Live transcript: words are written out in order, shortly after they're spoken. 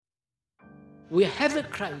we have a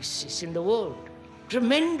crisis in the world,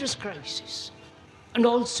 tremendous crisis, and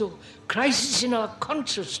also crisis in our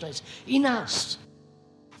consciousness, in us.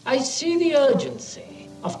 I see the urgency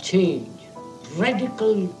of change,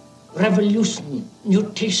 radical revolution,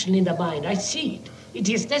 mutation in the mind. I see it. It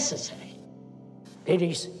is necessary. There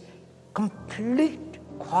is complete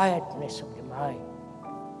quietness of the mind,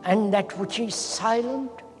 and that which is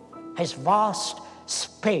silent has vast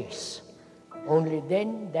space. Only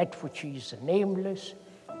then that which is nameless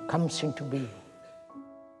comes into being.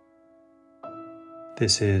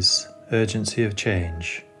 This is Urgency of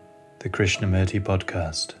Change, the Krishnamurti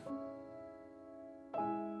podcast.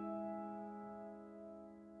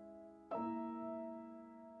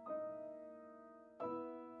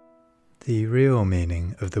 The real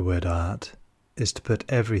meaning of the word art is to put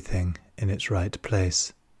everything in its right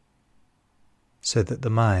place, so that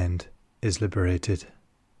the mind is liberated.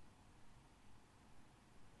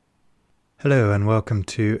 Hello and welcome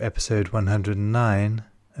to episode 109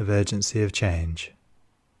 of Urgency of Change.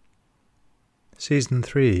 Season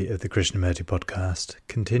 3 of the Krishnamurti podcast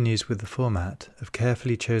continues with the format of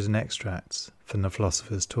carefully chosen extracts from the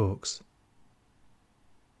philosopher's talks.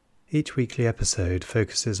 Each weekly episode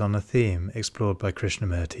focuses on a theme explored by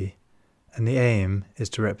Krishnamurti, and the aim is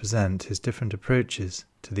to represent his different approaches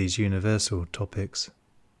to these universal topics.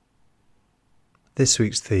 This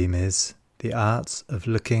week's theme is the arts of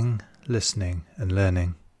looking, listening and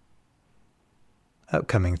learning.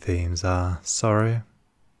 Upcoming themes are sorrow,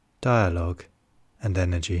 dialogue and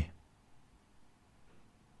energy.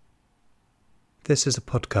 This is a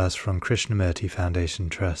podcast from Krishnamurti Foundation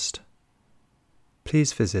Trust.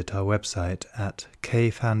 Please visit our website at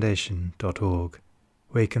kfoundation.org,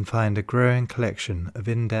 where you can find a growing collection of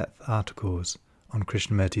in-depth articles on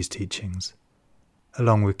Krishnamurti's teachings,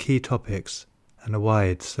 along with key topics and a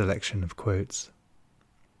wide selection of quotes.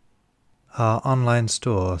 Our online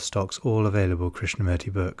store stocks all available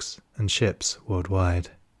Krishnamurti books and ships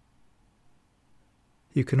worldwide.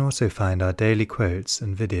 You can also find our daily quotes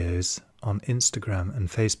and videos on Instagram and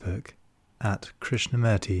Facebook at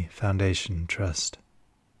Krishnamurti Foundation Trust.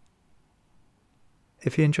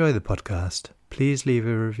 If you enjoy the podcast, please leave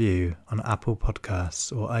a review on Apple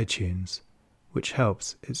Podcasts or iTunes, which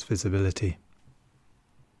helps its visibility.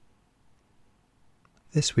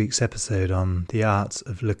 This week's episode on the arts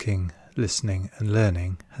of looking, listening and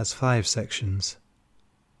learning has 5 sections.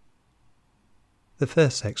 The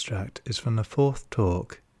first extract is from the 4th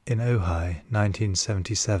talk in Ojai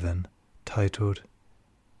 1977, titled,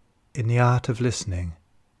 "In the Art of Listening,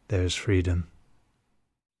 There is Freedom."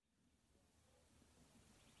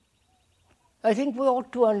 I think we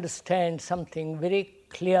ought to understand something very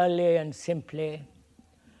clearly and simply.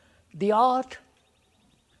 The art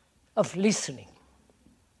of listening.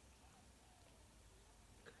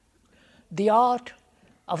 The art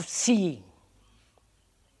of seeing,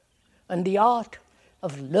 and the art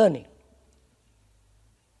of learning.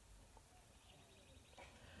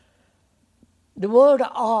 The word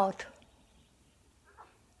art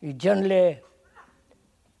is generally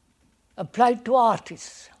applied to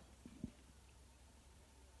artists,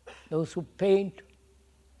 those who paint,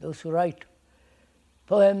 those who write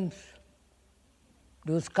poems,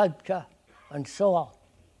 do sculpture, and so on.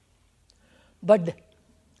 But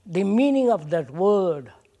the meaning of that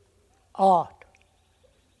word, art,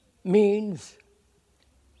 means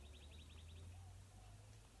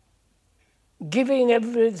giving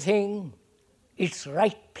everything its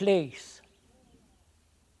right place,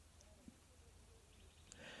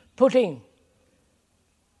 putting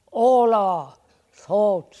all our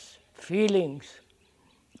thoughts, feelings,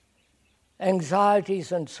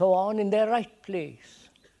 anxieties and so on in their right place.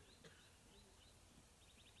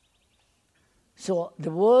 So the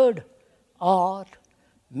word art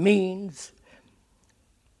means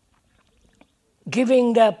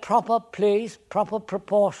giving their proper place, proper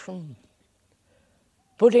proportion,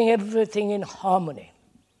 putting everything in harmony,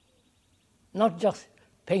 not just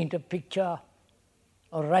paint a picture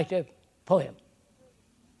or write a poem.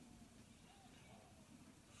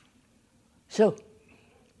 So,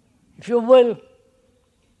 if you will,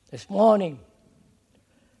 this morning,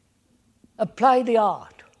 apply the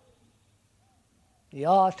art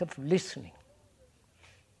of listening.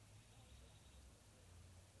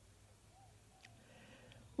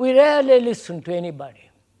 We rarely listen to anybody.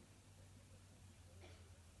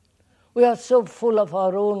 We are so full of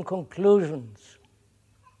our own conclusions,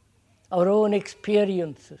 our own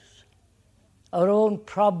experiences, our own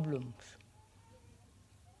problems,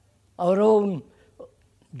 our own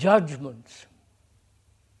judgments.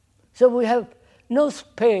 So we have no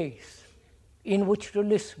space in which to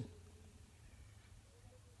listen.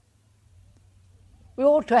 We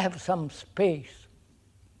ought to have some space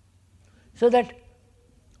so that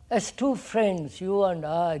as two friends, you and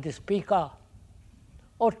I, the speaker,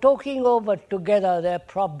 are talking over together their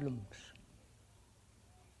problems,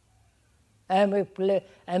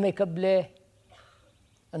 amicably,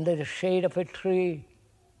 under the shade of a tree,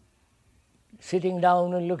 sitting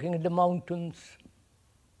down and looking at the mountains,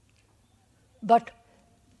 but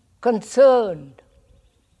concerned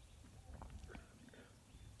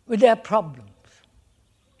with their problems.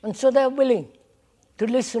 And so they're willing to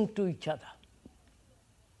listen to each other.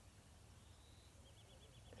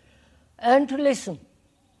 And to listen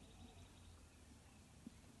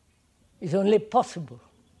is only possible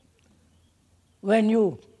when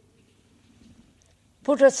you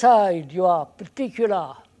put aside your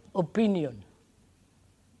particular opinion,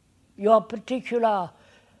 your particular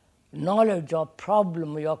knowledge or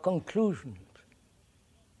problem, your conclusions.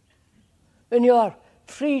 When you are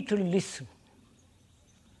free to listen,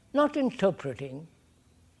 not interpreting,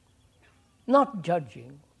 not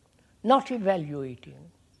judging, not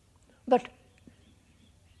evaluating, but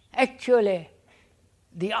actually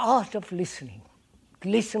the art of listening.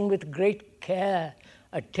 Listen with great care,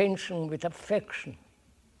 attention, with affection.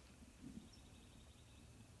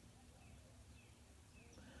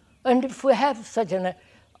 And if we have such an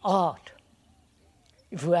art,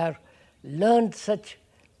 if we have learned such,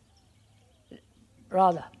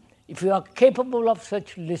 if we are capable of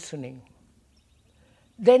such listening,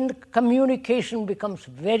 then communication becomes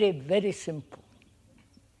very, very simple.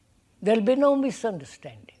 There will be no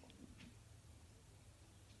misunderstanding.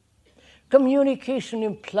 Communication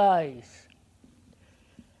implies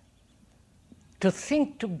to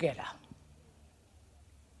think together,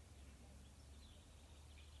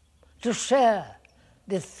 to share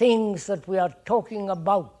the things that we are talking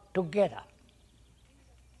about together,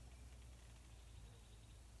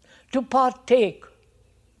 to partake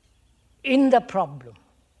in the problem.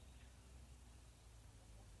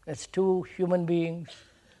 As two human beings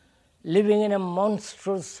living in a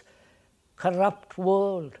monstrous, corrupt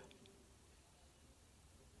world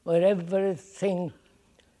where everything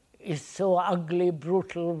is so ugly,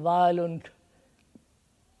 brutal, violent,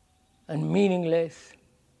 and meaningless.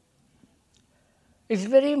 It's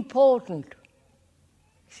very important,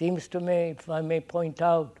 seems to me, if I may point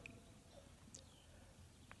out,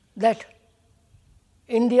 that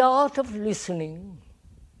in the art of listening,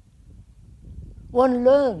 one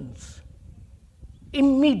learns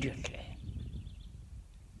immediately.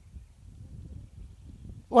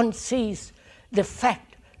 One sees the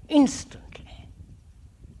fact instantly.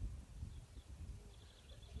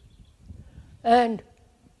 And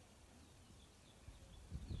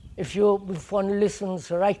if one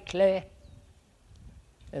listens rightly,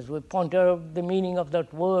 as we point out the meaning of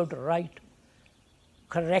that word right,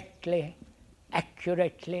 correctly,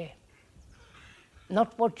 accurately,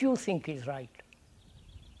 not what you think is right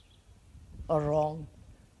or wrong,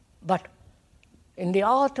 but in the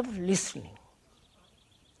art of listening,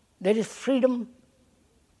 there is freedom,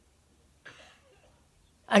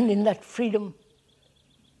 and in that freedom,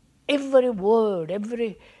 every word,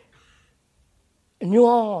 every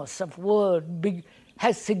nuance of word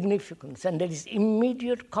has significance, and there is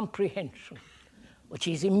immediate comprehension, which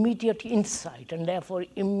is immediate insight, and therefore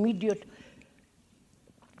immediate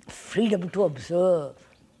freedom to observe.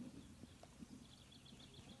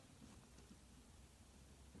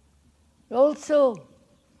 Also,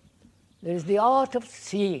 there is the art of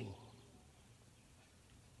seeing.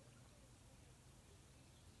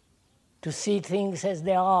 To see things as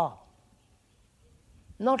they are,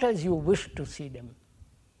 not as you wish to see them.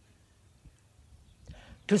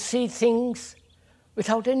 To see things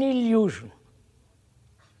without any illusion,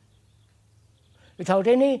 without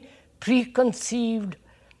any preconceived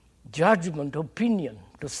judgment, opinion,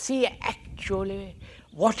 to see actually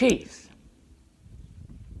what is,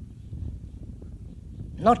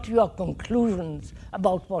 not your conclusions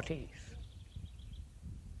about what is.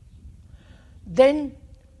 Then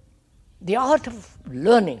the art of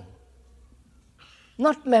learning,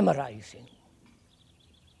 not memorizing,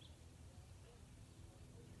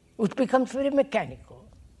 which becomes very mechanical.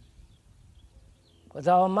 Because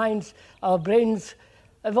our minds, our brains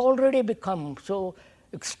have already become so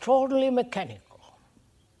extraordinarily mechanical.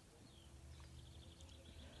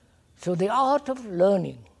 So the art of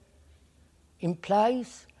learning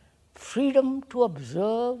implies freedom to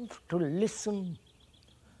observe, to listen,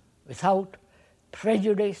 without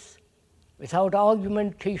prejudice, without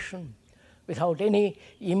argumentation, without any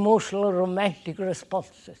emotional or romantic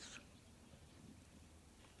responses.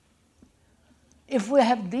 If we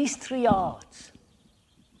have these three arts,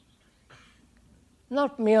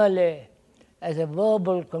 not merely as a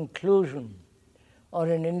verbal conclusion or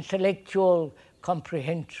an intellectual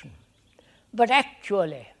comprehension, but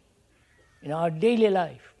actually, in our daily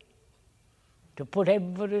life, to put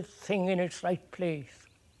everything in its right place,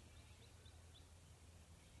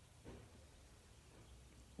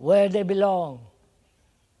 where they belong,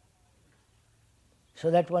 so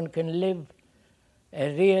that one can live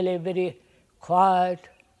a really very quiet,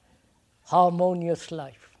 harmonious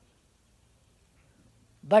life.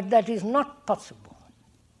 But that is not possible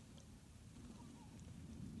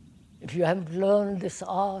if you haven't learned this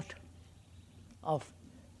art of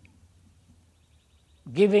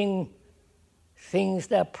giving things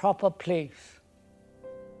their proper place.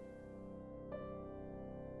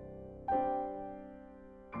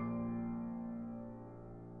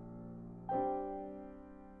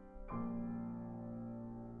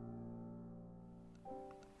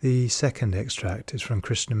 The second extract is from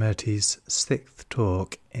Krishnamurti's sixth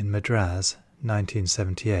talk in Madras,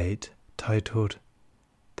 1978, titled,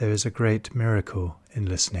 "There is a Great Miracle in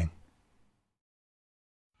Listening."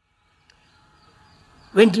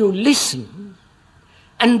 When you listen,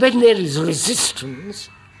 and when there is resistance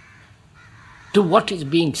to what is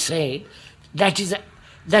being said,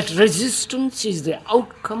 that resistance is the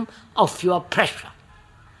outcome of your pressure.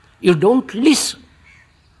 You don't listen.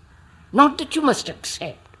 Not that you must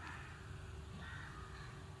accept,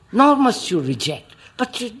 nor must you reject,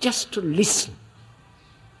 but just to listen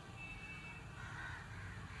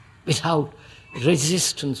without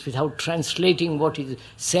resistance, without translating what is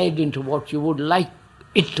said into what you would like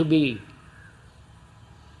it to be.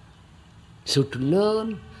 So to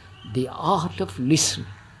learn the art of listening.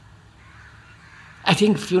 I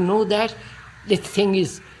think if you know that, the thing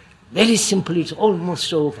is very simple, it's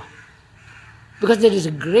almost over. Because there is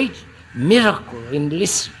a great miracle in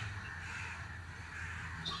listening.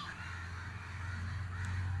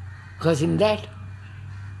 Because in that,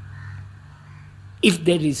 if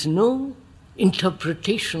there is no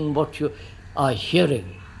interpretation what you are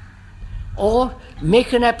hearing, or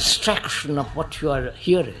make an abstraction of what you are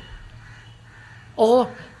hearing,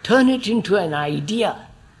 or turn it into an idea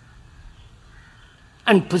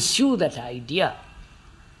and pursue that idea,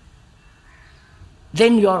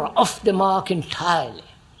 then you are off the mark entirely.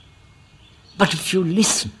 But if you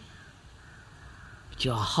listen with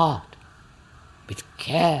your heart, with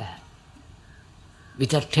care,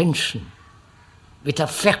 with attention, with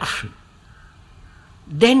affection,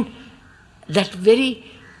 then that very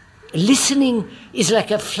listening is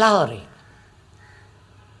like a flowering.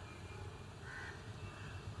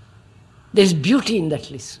 There's beauty in that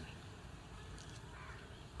listening.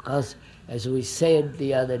 Because, as we said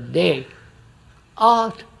the other day,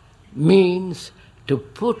 art means to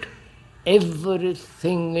put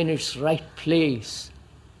everything in its right place.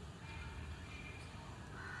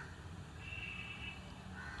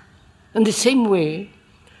 In the same way,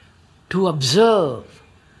 to observe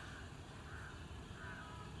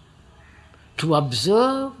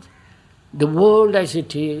the world as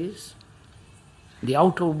it is, the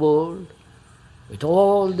outer world, with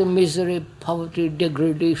all the misery, poverty,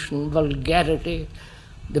 degradation, vulgarity,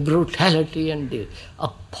 the brutality and the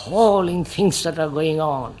appalling things that are going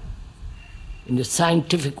on in the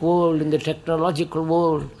scientific world, in the technological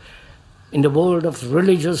world, in the world of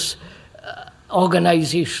religious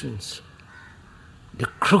organizations, the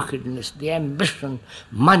crookedness, the ambition,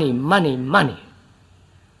 money,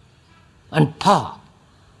 and power.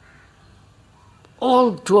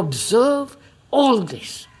 All to observe all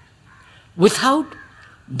this without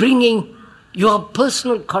bringing your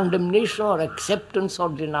personal condemnation or acceptance or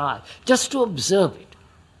denial, just to observe it.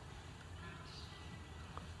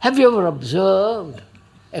 Have you ever observed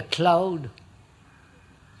a cloud?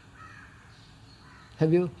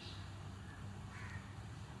 Have you?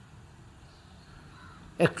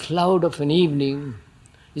 A cloud of an evening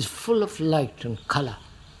is full of light and color,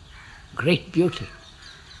 great beauty.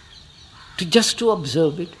 Just to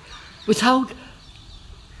observe it without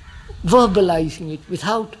verbalizing it,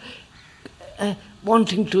 without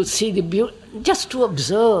wanting to see the beauty, just to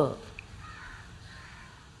observe.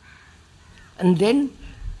 And then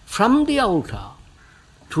from the outer,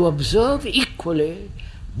 to observe equally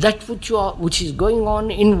that which is going on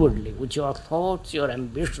inwardly, with your thoughts, your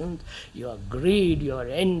ambitions, your greed, your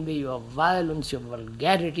envy, your violence, your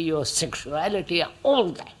vulgarity, your sexuality, all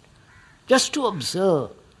that. Just to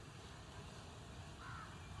observe.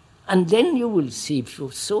 And then you will see, if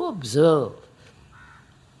you so observe,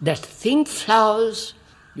 that thing flowers,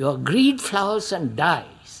 your greed flowers and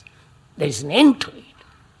dies. There is an end to it.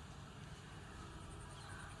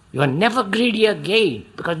 You are never greedy again,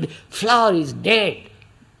 because the flower is dead,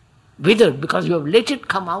 withered, because you have let it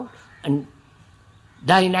come out and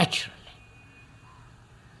die naturally.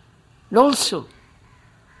 And also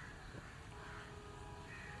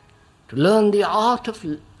to learn the art of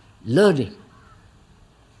learning.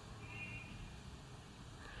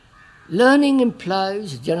 Learning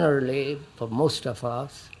implies generally, for most of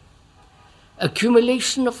us,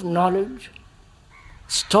 accumulation of knowledge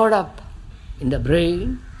stored up in the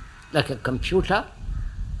brain like a computer,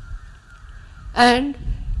 and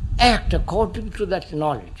act according to that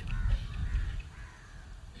knowledge.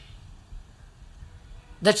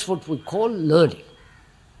 That's what we call learning.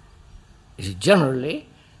 It is generally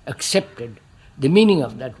accepted. The meaning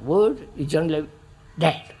of that word is generally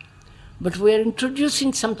that. But we are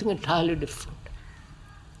introducing something entirely different,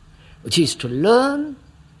 which is to learn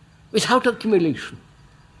without accumulation.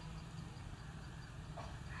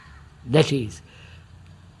 That is,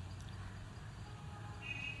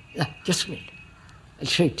 just a minute, I'll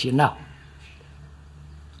show it to you now.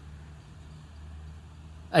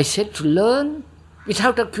 I said to learn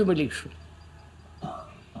without accumulation.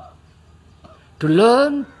 To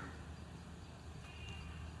learn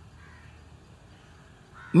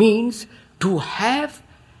means to have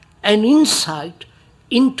an insight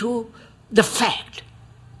into the fact.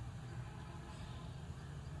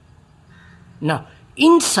 Now,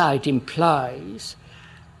 insight implies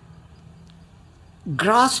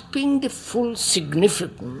grasping the full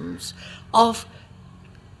significance of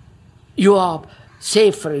your,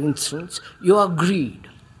 say for instance, your greed.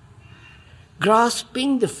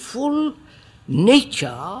 Grasping the full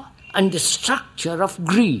nature and the structure of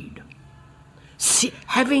greed.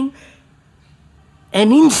 Having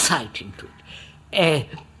an insight into it,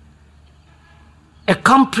 a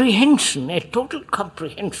comprehension, a total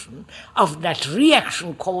comprehension of that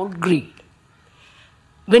reaction called greed.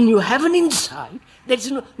 When you have an insight, there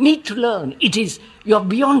is no need to learn. It is, you are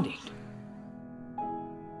beyond it.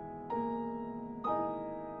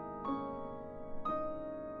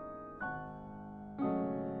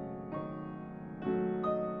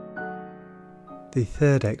 The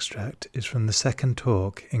third extract is from the second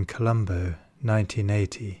talk in Colombo,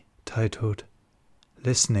 1980, titled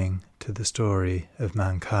Listening to the Story of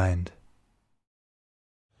Mankind.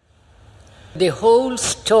 The whole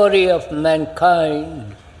story of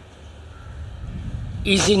mankind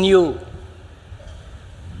is in you.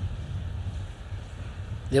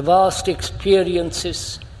 The vast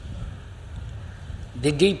experiences,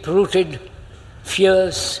 the deep-rooted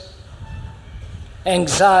fears,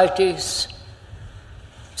 anxieties,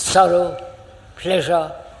 sorrow,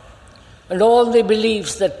 pleasure, and all the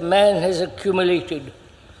beliefs that man has accumulated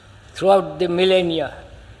throughout the millennia.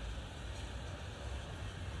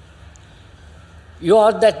 You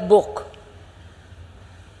are that book.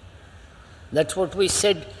 That's what we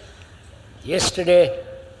said yesterday.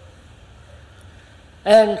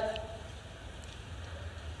 And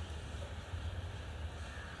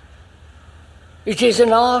it is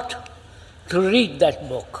an art to read that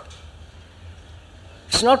book.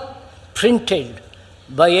 It's not printed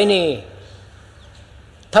by any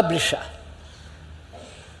publisher.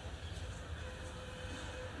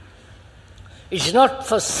 It's not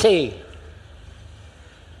for sale.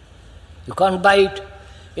 You can't buy it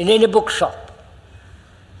in any bookshop.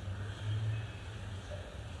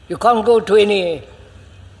 You can't go to any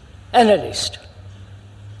analyst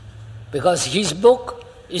because his book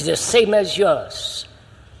is the same as yours.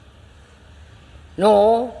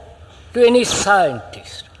 No, to any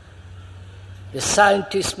scientist. The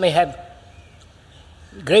scientist may have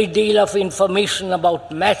a great deal of information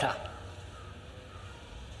about matter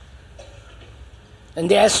and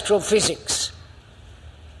the astrophysics,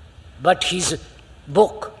 but his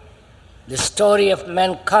book, The Story of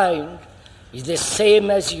Mankind, is the same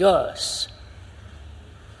as yours.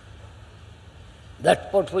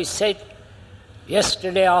 That's what we said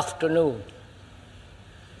yesterday afternoon.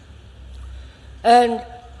 And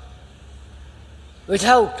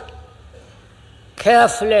without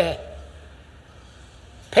carefully,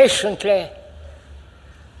 patiently,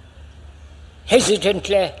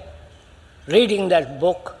 hesitantly reading that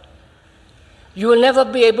book, you will never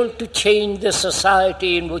be able to change the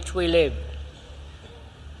society in which we live.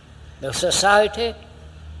 The society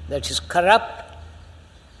that is corrupt,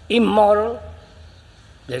 immoral,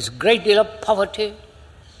 there's a great deal of poverty,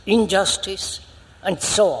 injustice, and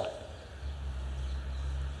so on.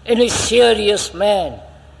 Any serious man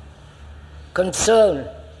concerned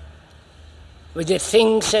with the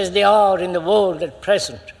things as they are in the world at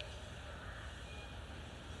present,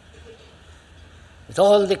 with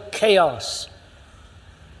all the chaos,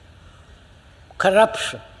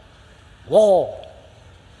 corruption, war,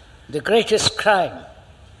 the greatest crime,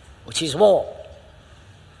 which is war.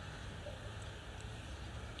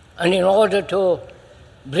 And in order to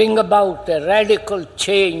bring about a radical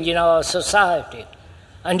change in our society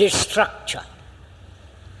and its structure,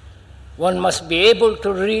 one must be able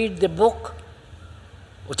to read the book,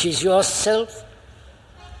 which is yourself,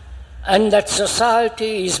 and that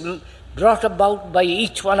society is brought about by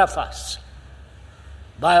each one of us,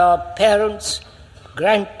 by our parents,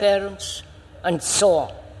 grandparents, and so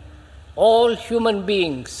on. All human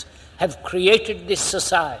beings have created this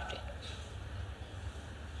society.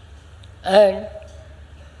 And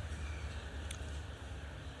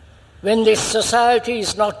when this society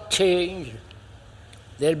is not changed,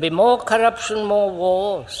 there will be more corruption, more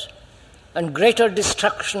wars, and greater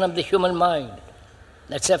destruction of the human mind.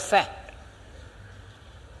 That's a fact.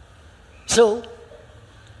 So,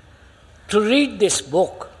 to read this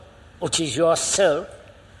book, which is yourself,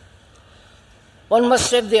 one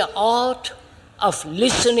must have the art of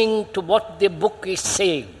listening to what the book is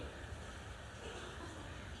saying.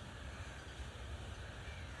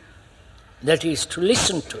 That is, to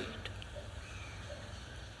listen to it.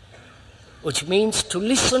 Which means to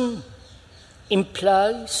listen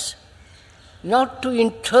implies not to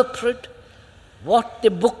interpret what the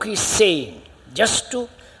book is saying, just to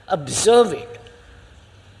observe it.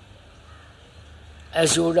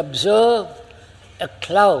 As you would observe a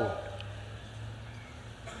cloud.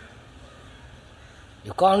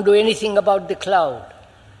 You can't do anything about the cloud,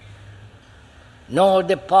 nor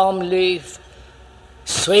the palm leaf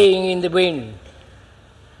swaying in the wind,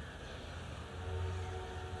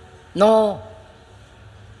 nor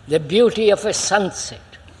the beauty of a sunset.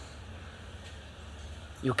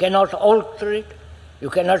 You cannot alter it, you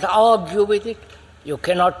cannot argue with it, you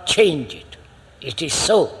cannot change it. It is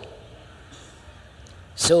so.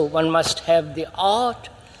 So one must have the art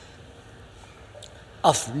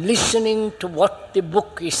of listening to what the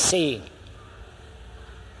book is saying.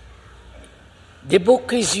 The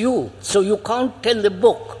book is you, so you can't tell the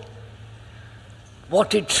book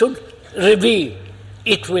what it should reveal.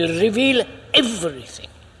 It will reveal everything.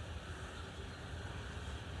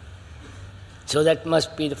 So that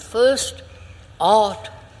must be the first art,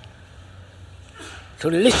 to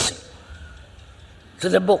listen to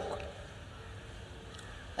the book.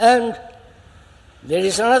 And there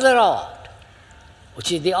is another art,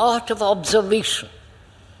 which is the art of observation,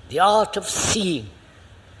 the art of seeing.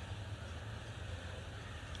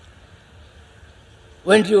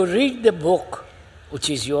 When you read the book, which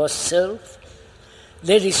is yourself,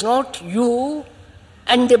 there is not you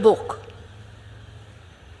and the book.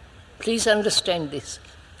 Please understand this.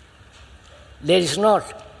 There is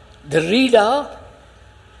not the reader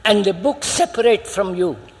and the book separate from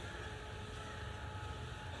you.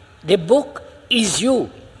 The book is you.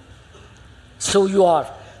 So you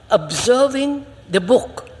are observing the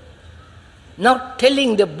book, not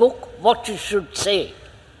telling the book what you should say.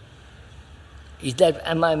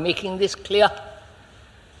 Am I making this clear?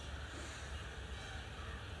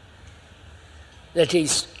 That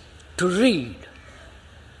is, to read,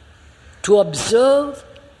 to observe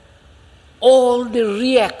all the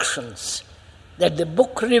reactions that the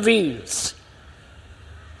book reveals.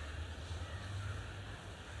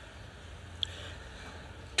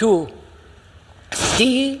 To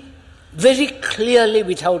see very clearly,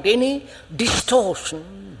 without any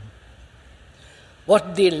distortion,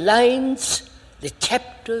 what the lines, the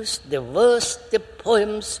chapters, the verse, the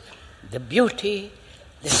poems, the beauty,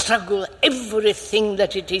 the struggle, everything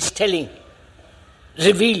that it is telling,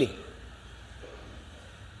 revealing.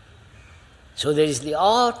 So there is the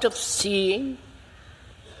art of seeing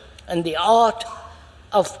and the art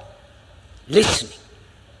of listening.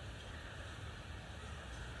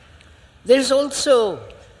 There is also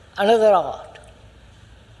another art,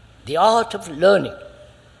 the art of learning.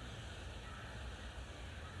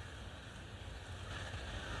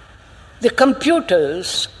 The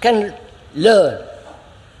computers can learn.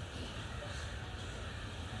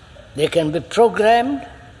 They can be programmed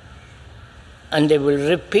and they will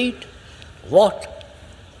repeat what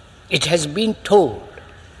it has been told.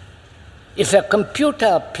 If a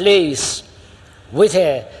computer plays with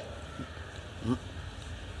a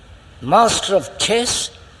master of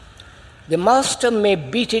chess, the master may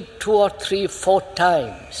beat it 2 or 3, 4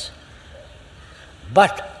 times.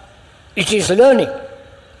 But it is learning.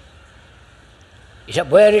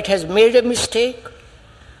 Where it has made a mistake,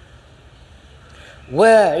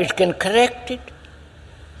 where it can correct it.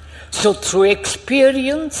 So through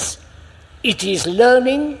experience, it is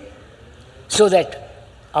learning, so that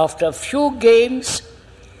after a few games,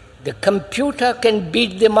 the computer can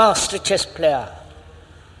beat the master chess player.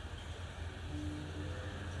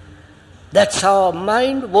 That's how our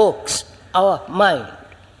mind works, our mind.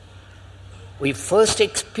 We first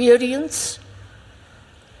experience,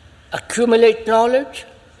 accumulate knowledge,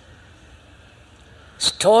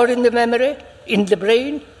 store in the memory, in the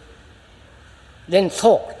brain, then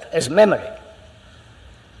thought as memory,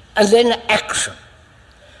 and then action.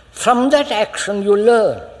 From that action you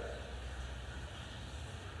learn.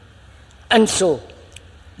 And so,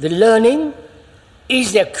 the learning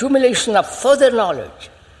is the accumulation of further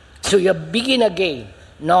knowledge. So you begin again,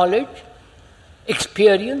 knowledge,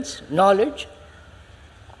 experience, knowledge,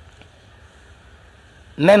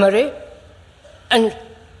 memory, and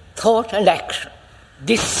thought and action.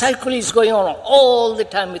 This cycle is going on all the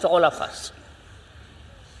time with all of us.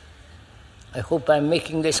 I hope I'm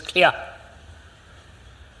making this clear,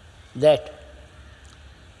 that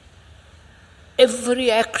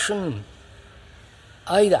every action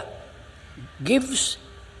either gives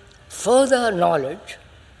further knowledge,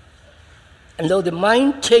 and though the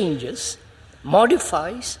mind changes,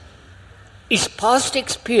 modifies its past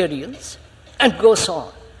experience and goes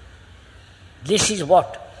on. This is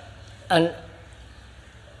what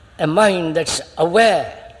a mind that's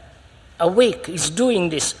aware, awake, is doing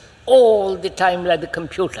this all the time like the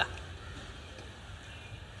computer.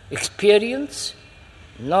 Experience,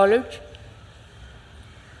 knowledge,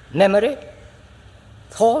 memory,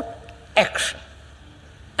 thought, action.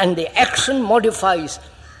 And the action modifies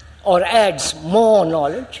or adds more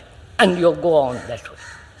knowledge, and you go on that way.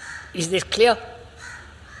 Is this clear?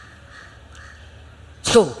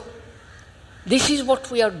 So, this is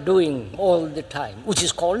what we are doing all the time, which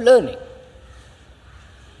is called learning.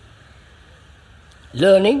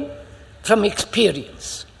 Learning from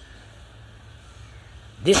experience.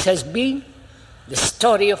 This has been the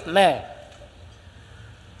story of man.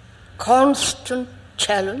 Constant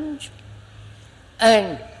challenge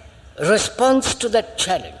and response to that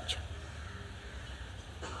challenge.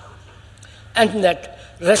 And that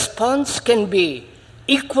response can be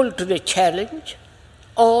equal to the challenge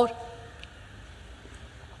or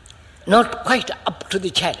not quite up to the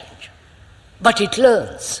challenge. But it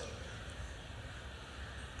learns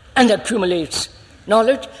and accumulates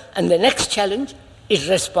knowledge, and the next challenge it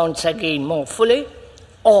responds again more fully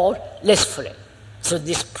or less fully. So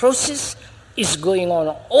this process is going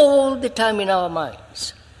on all the time in our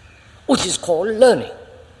minds, which is called learning.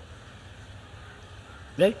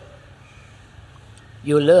 Right?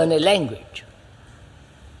 You learn a language.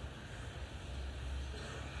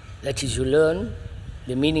 That is, you learn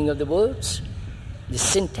the meaning of the words, the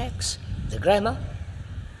syntax, the grammar,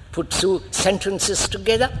 put two sentences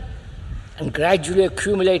together and gradually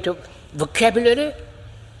accumulate a vocabulary,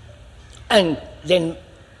 and then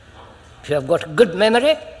if you have got good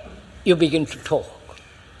memory, you begin to talk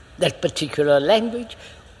that particular language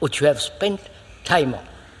which you have spent time on.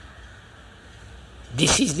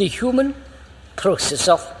 This is the human process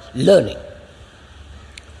of learning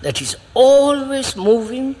that is always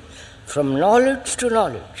moving from knowledge to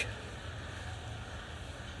knowledge.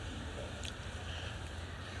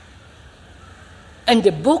 And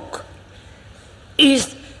the book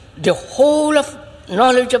is the whole of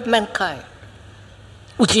knowledge of mankind,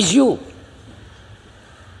 which is you.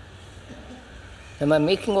 Am I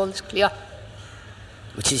making all this clear?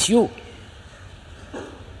 Which is you.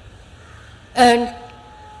 And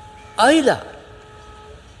either,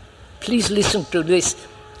 please listen to this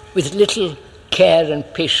with little care and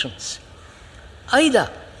patience, either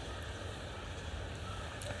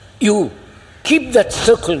you keep that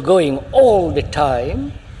circle going all the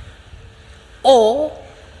time, or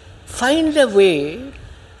find a way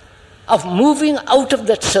of moving out of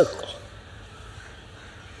that circle.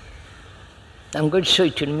 I'm going to show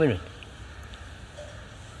it in a minute.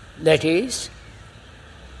 That is,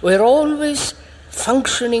 we're always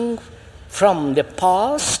functioning from the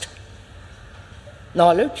past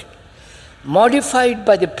knowledge, modified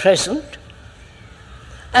by the present,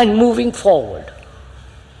 and moving forward.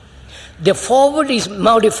 The forward is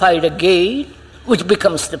modified again, which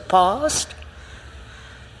becomes the past,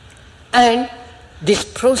 and this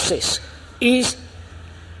process is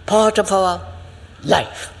part of our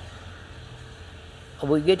life. Are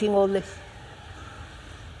we getting all this?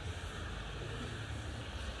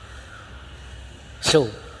 So,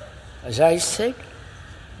 as I said,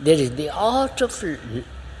 there is the art of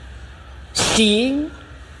seeing,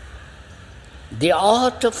 the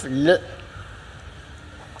art of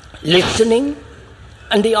listening,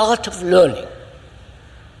 and the art of learning.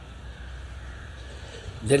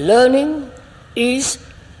 The learning is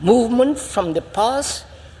movement from the past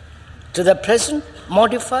to the present,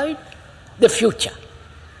 modified, the future.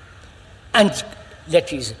 And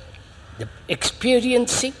that is the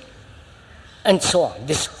experiencing and so on.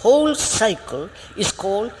 This whole cycle is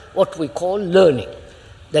called what we call learning.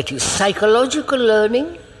 That is psychological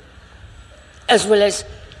learning as well as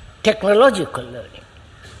technological learning.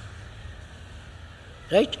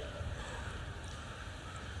 Right?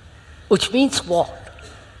 Which means what?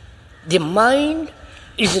 The mind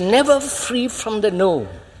is never free from the known.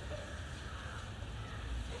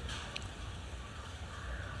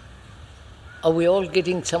 Are we all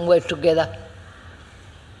getting somewhere together?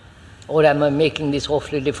 Or am I making this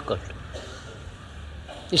awfully difficult?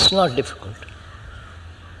 It's not difficult.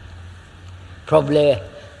 Probably,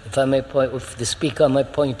 if the speaker may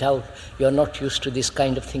point out, you're not used to this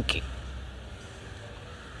kind of thinking,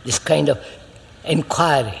 this kind of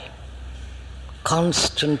inquiry,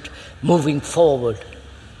 constant moving forward.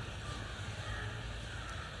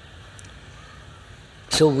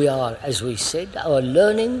 So we are, as we said, our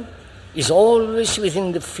learning is always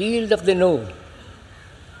within the field of the known.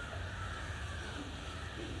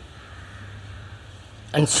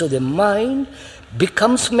 And so the mind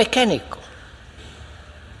becomes mechanical.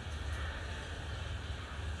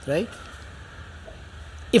 Right?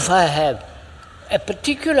 If I have a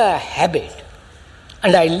particular habit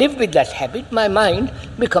and I live with that habit, my mind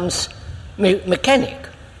becomes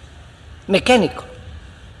mechanical.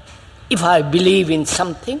 If I believe in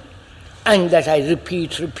something and that I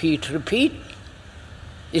repeat,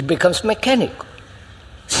 it becomes mechanical.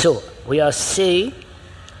 So we are saying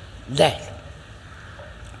that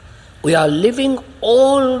we are living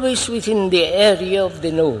always within the area of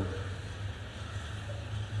the known.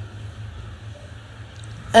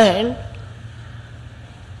 And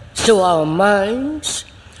so our minds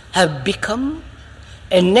have become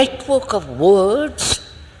a network of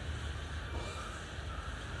words,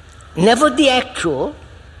 never the actual,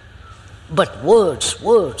 but words,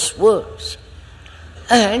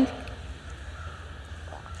 and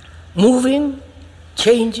moving,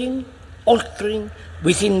 changing, altering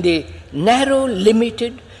within the narrow,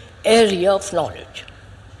 limited area of knowledge.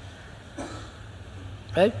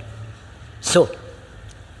 Right? So,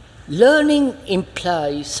 learning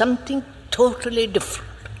implies something totally different.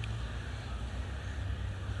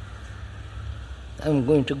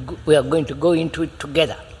 We are going to go into it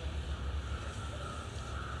together.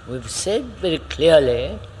 We've said very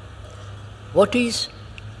clearly what is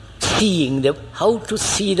seeing, how to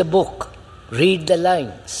see the book, read the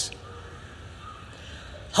lines,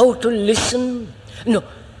 how to listen. No,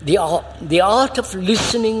 the art of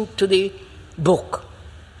listening to the book,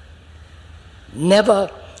 never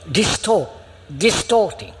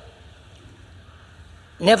distorting,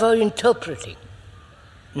 never interpreting,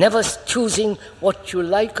 never choosing what you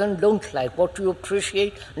like and don't like, what you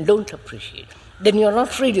appreciate and don't appreciate. Then you're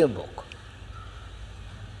not reading a book.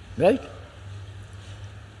 Right?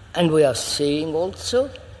 And we are saying also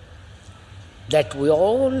that we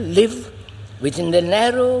all live within the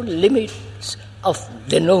narrow limits of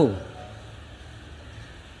the known.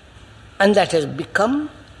 And that has become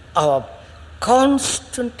our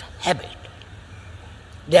constant habit.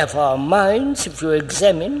 Therefore, our minds, if you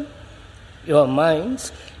examine your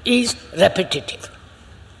minds, is repetitive,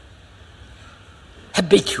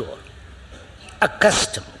 habitual,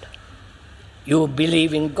 accustomed. You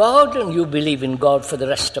believe in God and you believe in God for the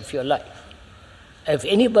rest of your life. If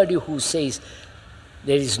anybody who says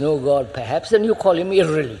there is no God perhaps, then you call him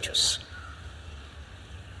irreligious.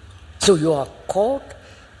 So you are caught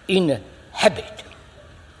in a habit.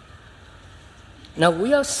 Now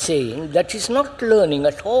we are saying that is not learning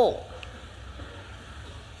at all.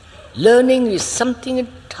 Learning is something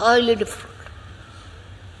entirely different.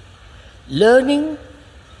 Learning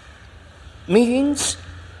means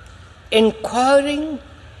inquiring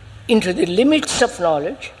into the limits of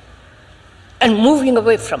knowledge and moving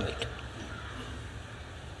away from it.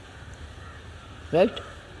 Right?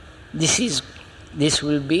 This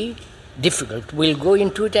will be difficult. We'll go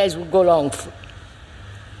into it as we go along.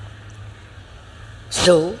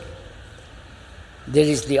 So, there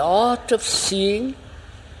is the art of seeing,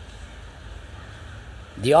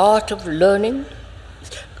 the art of learning,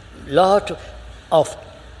 the art of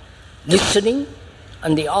listening,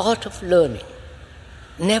 and the art of learning.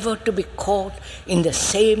 Never to be caught in the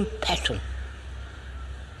same pattern.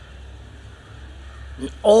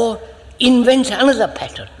 Or invent another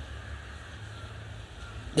pattern.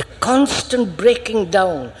 The constant breaking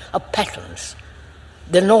down of patterns,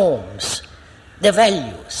 the norms, the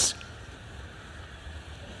values,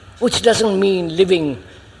 which doesn't mean living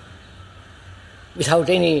without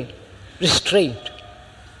any restraint.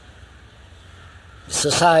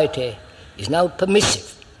 Society is now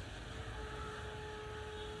permissive.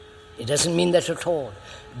 It doesn't mean that at all.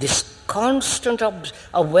 This constant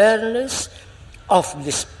awareness of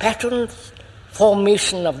this pattern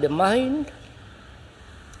formation of the mind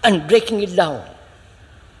and breaking it down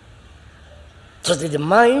so that the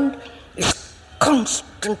mind is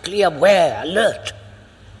constantly aware, alert.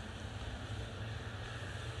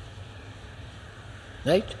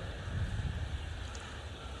 Right?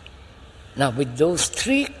 Now, with those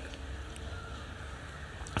three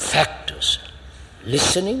factors,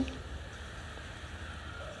 listening,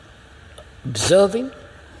 observing,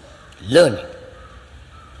 learning,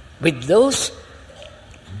 with those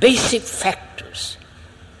basic factors,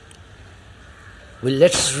 well,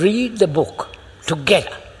 let's read the book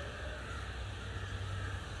together.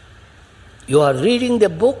 You are reading the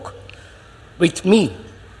book with me.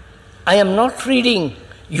 I am not reading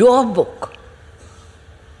your book.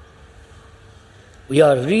 We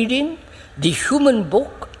are reading the human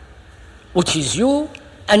book, which is you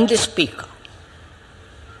and the speaker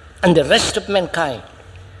and the rest of mankind.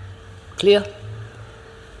 Clear?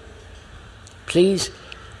 Please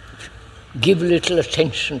give little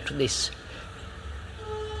attention to this.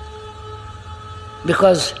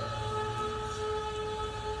 Because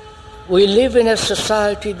we live in a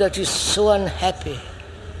society that is so unhappy,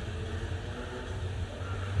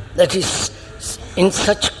 that is in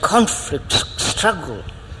such conflict, struggle,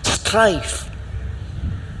 strife.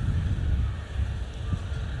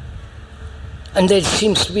 And there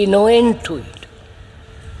seems to be no end to it.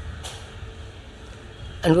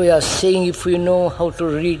 And we are saying, if we know how to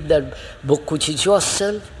read that book, which is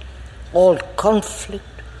yourself, all conflict,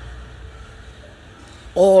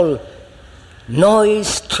 all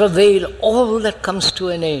noise, travail, all that comes to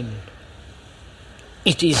an end.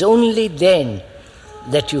 It is only then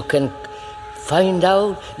that you can find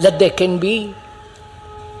out that there can be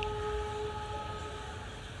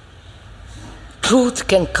truth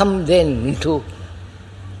can come then into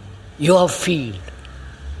your field.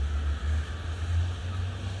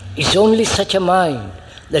 It's only such a mind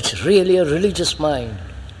that's really a religious mind,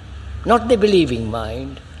 not the believing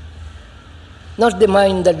mind, not the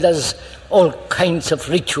mind that does all kinds of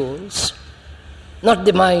rituals, not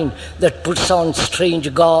the mind that puts on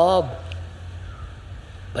strange garb,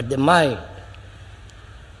 but the mind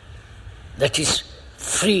that is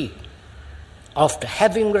free after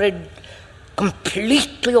having read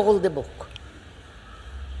completely all the book.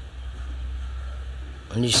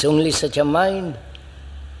 And it's only such a mind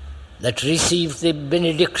that receives the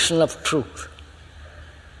benediction of truth.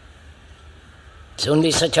 It's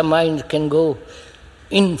only such a mind can go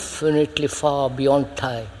infinitely far beyond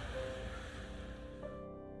time.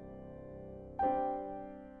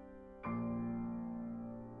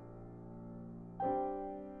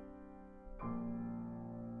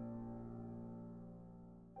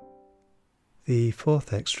 The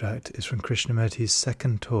fourth extract is from Krishnamurti's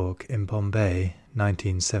second talk in Bombay,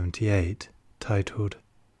 1978, titled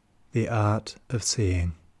The Art of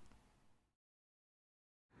Seeing.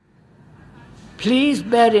 Please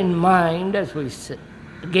bear in mind, as we said,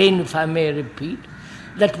 again if I may repeat,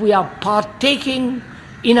 that we are partaking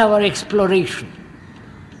in our exploration.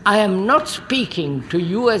 I am not speaking to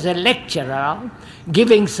you as a lecturer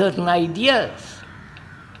giving certain ideas.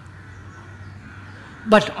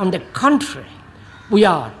 But on the contrary, we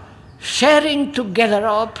are sharing together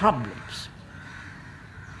our problems.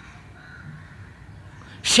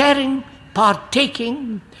 Sharing,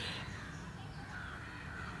 partaking,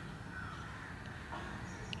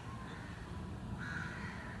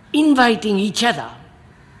 inviting each other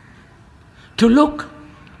to look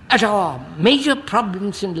at our major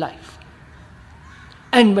problems in life.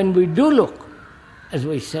 And when we do look, as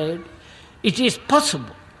we said, it is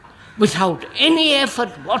possible without any effort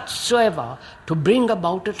whatsoever to bring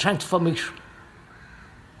about a transformation.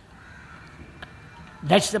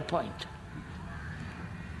 That's the point.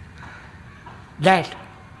 That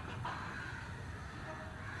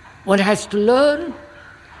one has to learn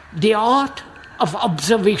the art of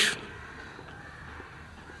observation.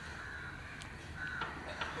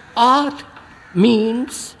 Art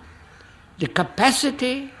means the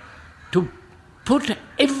capacity to put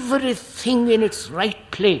everything in its right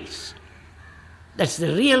place. That's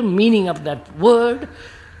the real meaning of that word,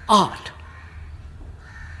 art.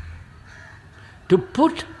 To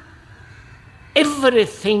put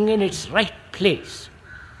everything in its right place,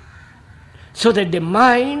 so that the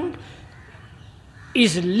mind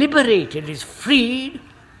is liberated, is freed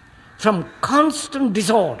from constant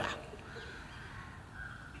disorder.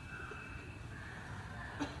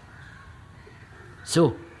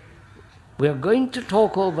 So, we are going to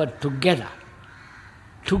talk over together.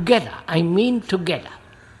 Together, I mean together.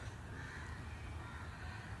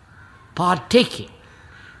 Partaking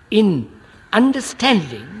in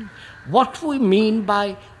understanding what we mean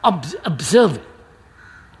by observing.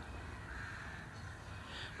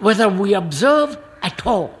 Whether we observe at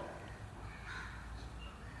all.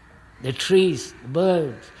 The trees, the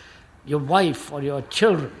birds, your wife or your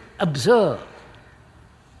children, observe.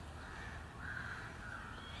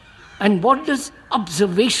 And what does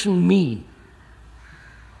observation mean?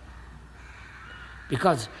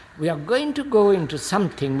 Because we are going to go into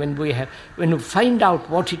something when we find out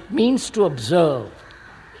what it means to observe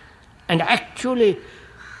and actually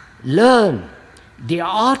learn the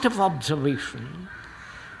art of observation.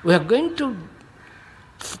 We are going to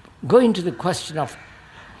go into the question of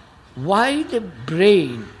why the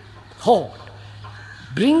brain, thought,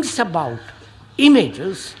 brings about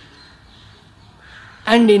images,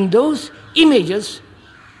 and in those images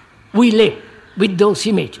we live with those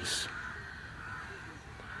images,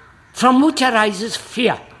 from which arises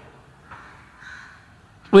fear.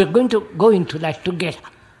 We are going to go into that together.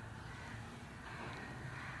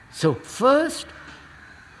 So first,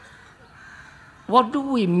 what do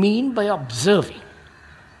we mean by observing?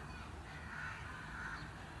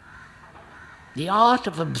 The art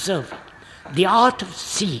of observing, the art of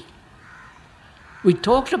seeing. We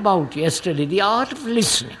talked about yesterday the art of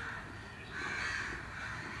listening.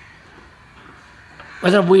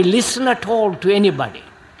 Whether we listen at all to anybody,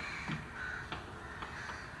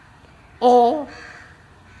 or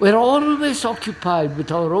we're always occupied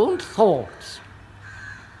with our own thoughts,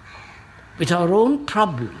 with our own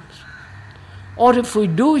problems, or if we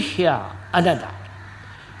do hear another,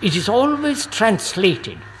 it is always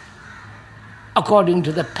translated according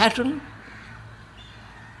to the pattern,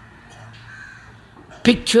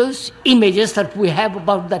 pictures, images that we have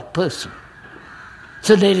about that person.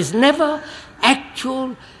 So there is never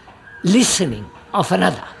actual listening of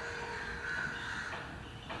another.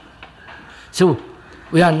 So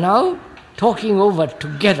we are now talking over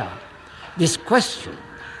together this question,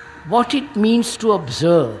 what it means to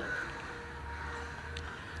observe.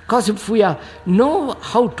 Because if we know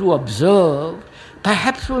how to observe,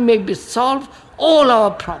 perhaps we may solve all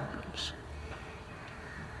our problems.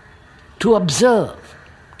 To observe,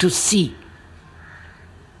 to see.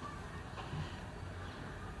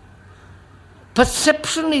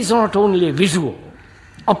 Perception is not only visual,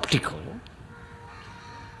 optical,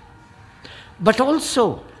 but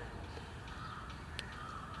also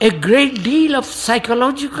a great deal of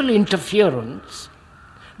psychological interference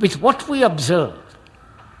with what we observe.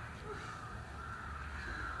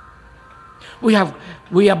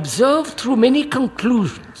 We observe through many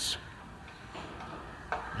conclusions,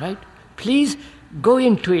 right? Please go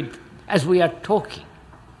into it as we are talking.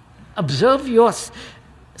 Observe yours,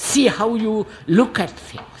 see how you look at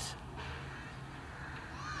things.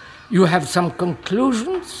 You have some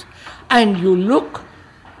conclusions and you look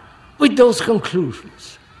with those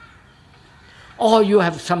conclusions. Or you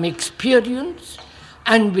have some experience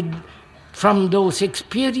and from those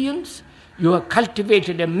experiences you have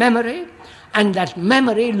cultivated a memory, and that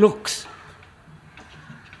memory looks,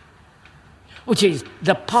 which is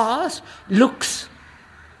the past looks,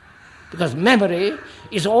 because memory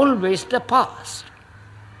is always the past,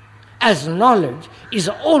 as knowledge is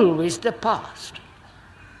always the past.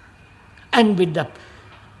 And with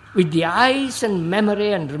the eyes and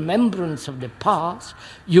memory and remembrance of the past,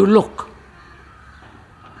 you look.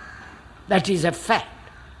 That is a fact.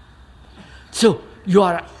 So you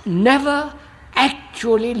are never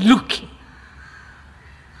actually looking.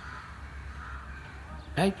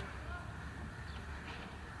 Right?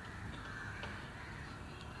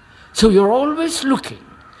 So you're always looking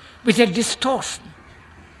with a distortion,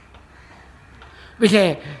 with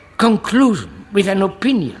a conclusion, with an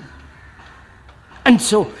opinion. And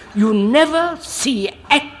so you never see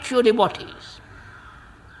actually what is.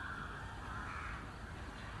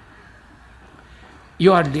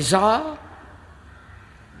 Your desire,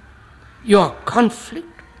 your conflict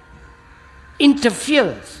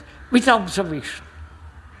interferes with observation.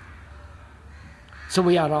 So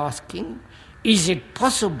we are asking, is it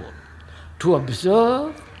possible to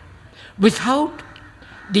observe without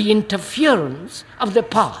the interference of the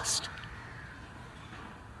past?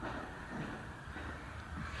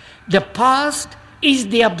 The past is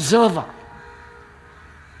the observer.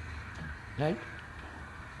 Right?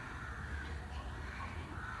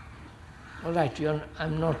 All right,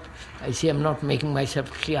 I'm not making myself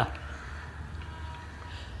clear.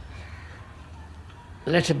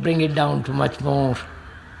 Let's bring it down to much more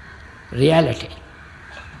reality,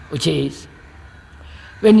 which is,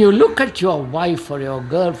 when you look at your wife or your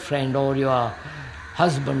girlfriend or your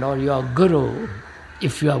husband or your guru,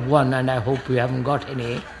 if you have one, and I hope you haven't got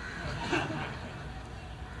any,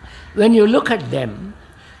 when you look at them,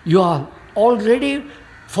 You have already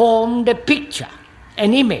formed a picture,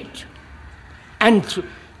 an image. And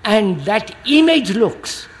that image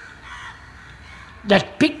looks,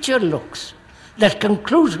 that picture looks, that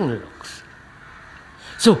conclusion looks.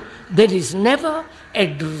 So there is never a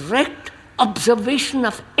direct observation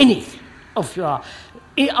of anything, of your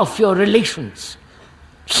relationship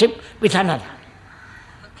with another.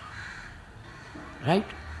 Right?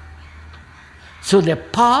 So the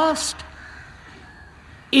past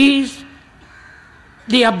is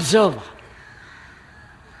the observer.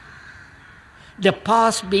 The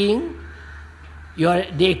past being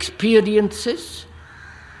the experiences,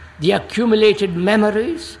 the accumulated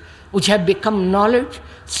memories, which have become knowledge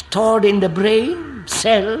stored in the brain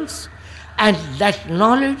cells, and that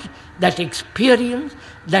knowledge, that experience,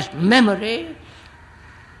 that memory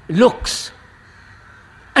looks.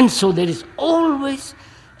 And so there is always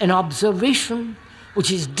an observation which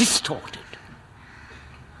is distorted.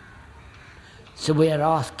 So we are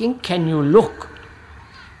asking, can you look,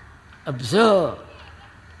 observe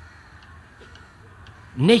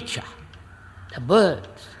nature, the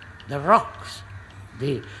birds, the rocks,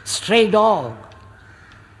 the stray dog,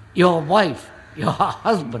 your wife, your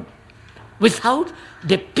husband, without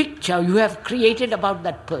the picture you have created about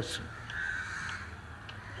that person?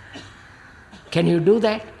 Can you do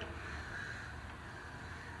that?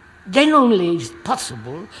 Then only is it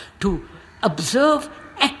possible to observe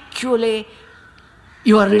actually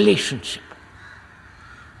your relationship.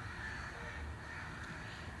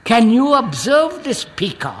 Can you observe the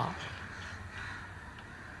speaker,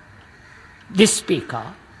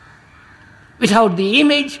 without the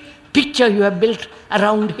image, picture you have built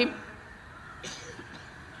around him?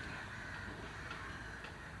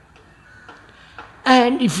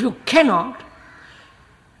 And if you cannot,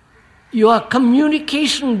 your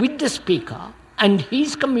communication with the speaker and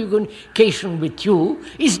his communication with you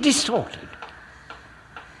is distorted.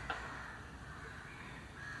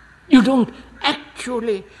 You don't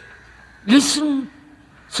actually listen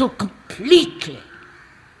so completely.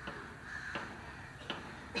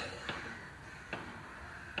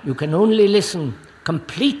 You can only listen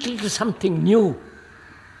completely to something new.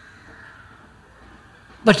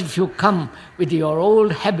 But if you come with your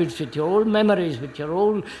old habits, with your old memories, with your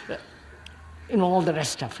old, all the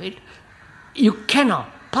rest of it, you cannot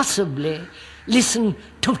possibly listen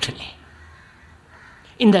totally.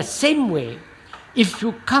 In the same way, if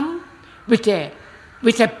you come with a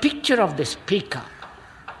picture of the speaker,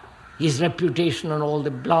 his reputation and all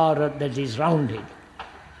the blah that is round it,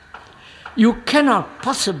 you cannot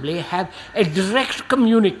possibly have a direct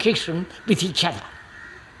communication with each other.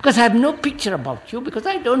 Because I have no picture about you, because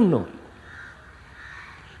I don't know you.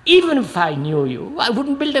 Even if I knew you, I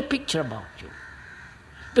wouldn't build a picture about you.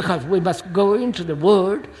 Because we must go into the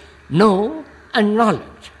word know and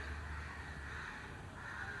knowledge.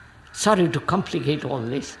 Sorry to complicate all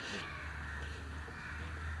this.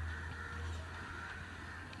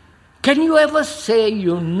 Can you ever say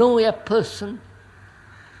you know a person?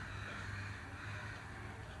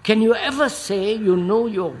 Can you ever say you know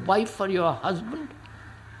your wife or your husband?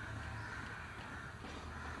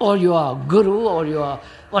 Or your guru, or your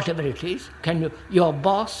whatever it is? Can you, your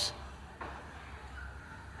boss?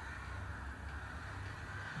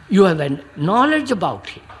 You have a knowledge about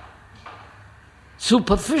him,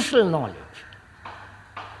 superficial knowledge,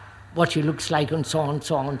 what he looks like and so on,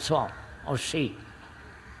 so on, so on, or she.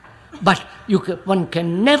 But one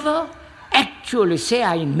can never actually say,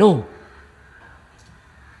 I know.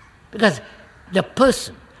 Because the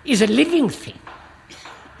person is a living thing.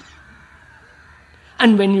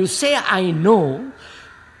 And when you say, I know,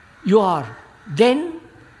 you are then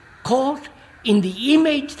caught in the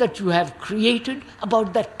image that you have created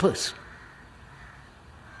about that person.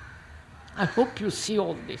 I hope you see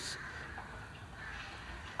all this.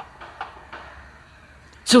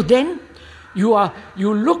 So then, you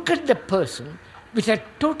look at the person with a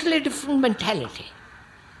totally different mentality.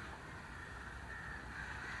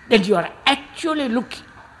 That you are actually looking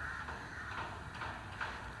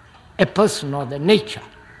a person or the nature,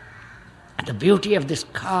 the beauty of the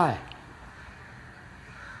sky,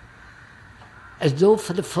 as though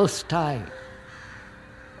for the first time.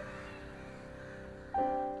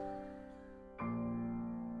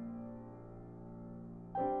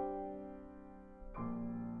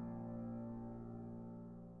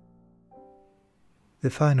 The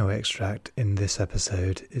final extract in this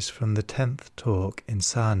episode is from the 10th talk in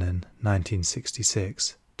Saanen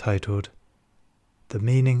 1966, titled The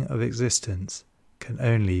Meaning of Existence Can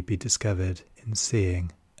Only Be Discovered in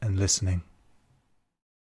Seeing and Listening.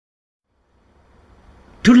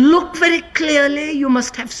 To look very clearly, you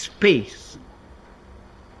must have space.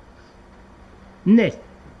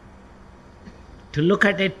 To look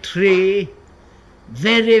at a tree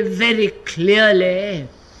very, very clearly,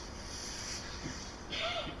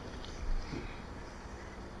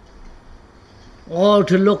 or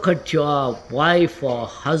to look at your wife or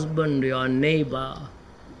husband, your neighbor,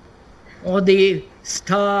 or the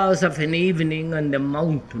stars of an evening on the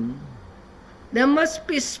mountain, there must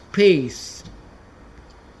be space.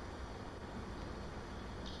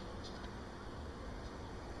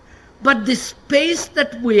 But the space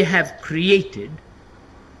that we have created,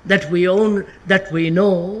 that we own, that we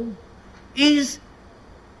know, is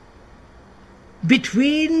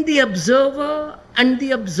between the observer and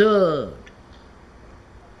the observed.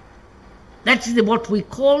 That's what we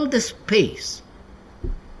call the space,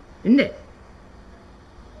 isn't it?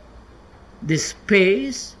 The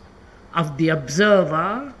space of the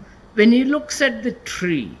observer when he looks at the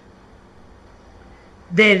tree.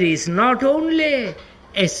 There is not only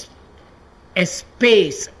a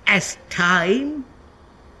space as time,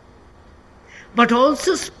 but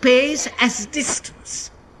also space as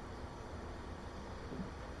distance.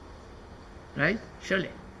 Right, Shirley?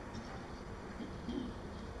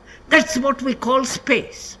 That's what we call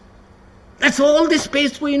space. That's all the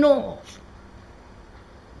space we know of.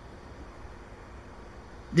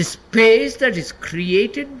 The space that is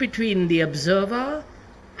created between the observer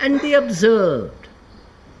and the observed.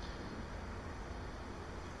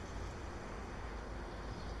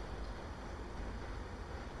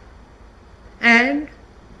 And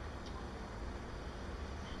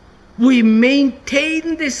we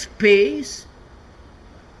maintain this space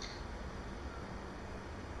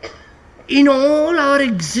in all our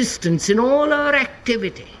existence, in all our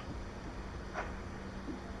activity.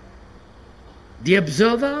 The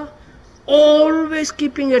observer always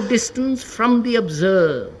keeping a distance from the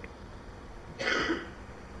observed.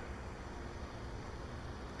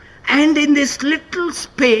 And in this little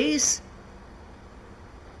space,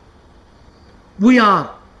 we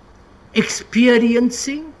are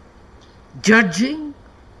experiencing, judging,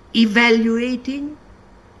 evaluating,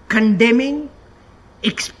 condemning,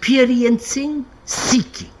 experiencing,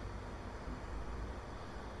 seeking.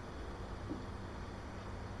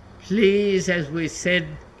 Please, as we said,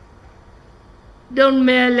 don't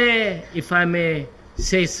merely, if I may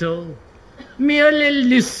say so, merely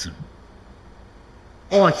listen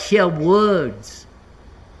or hear words.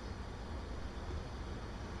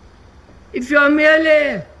 If you are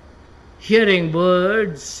merely hearing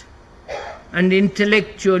words and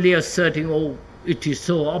intellectually asserting, oh, it is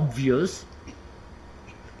so obvious,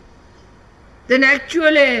 then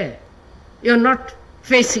actually you're not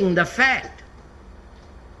facing the fact.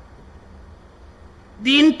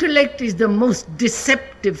 The intellect is the most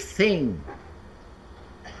deceptive thing.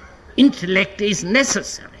 Intellect is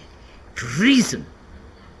necessary to reason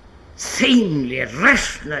sanely,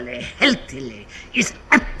 rationally, healthily, is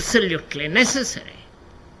absolutely necessary.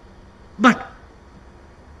 But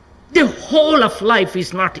the whole of life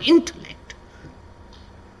is not intellect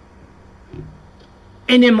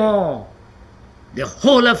anymore. The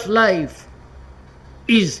whole of life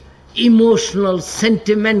is emotional,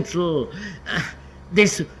 sentimental,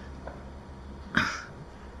 this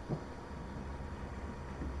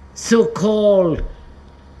so-called,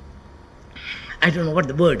 I don't know what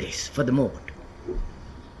the word is for the moment.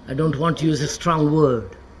 I don't want to use a strong word.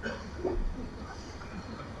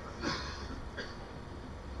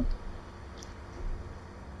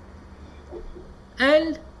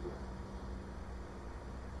 And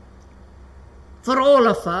for all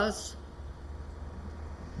of us,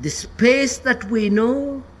 the space that we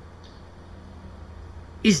know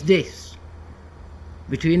is this,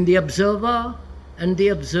 between the observer and the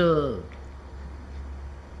observed.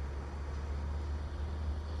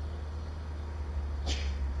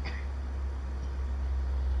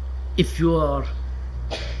 If you are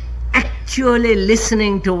actually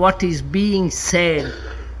listening to what is being said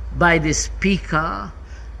by the speaker,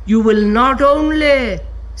 you will not only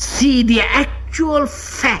see the actual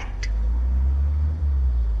fact,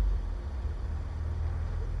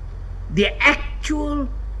 the actual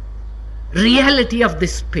reality of the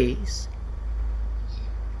space,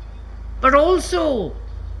 but also,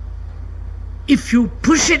 if you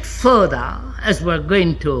push it further, as we're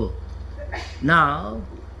going to now,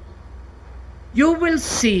 you will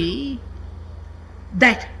see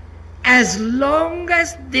that as long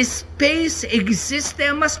as this space exists,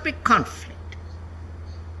 there must be conflict.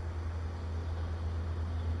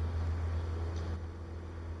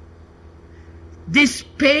 This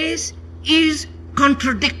space is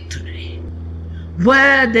contradictory.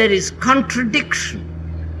 Where there is contradiction,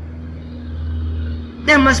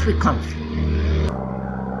 there must be conflict.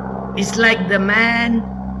 is like the man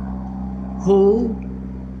who,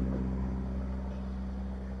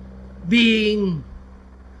 being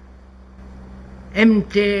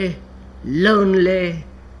empty, lonely,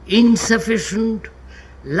 insufficient,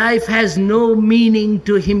 life has no meaning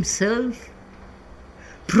to himself,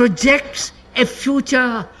 projects a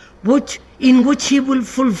future in which he will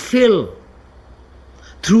fulfill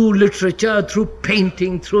through literature, through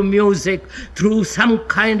painting, through music, through some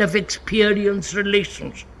kind of experience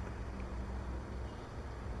relationship.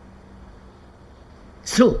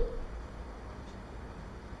 So,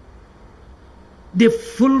 the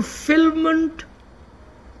fulfillment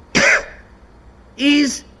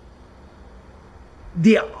is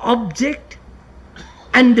the object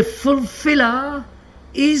and the fulfiller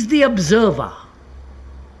is the observer.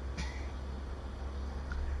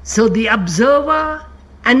 So the observer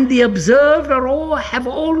and the observed have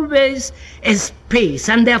always a space,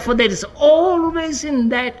 and therefore there is always in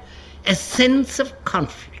that a sense of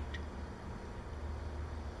conflict.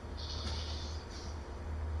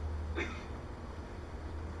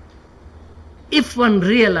 If one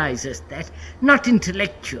realizes that, not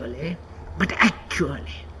intellectually, but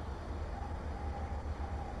actually,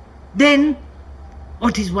 then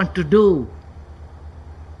what is one to do?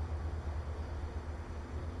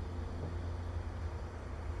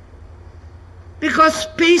 Because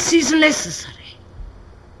space is necessary.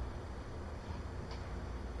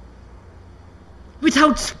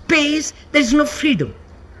 Without space, there is no freedom.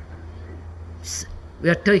 We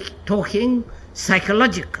are talking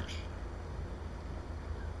psychologically.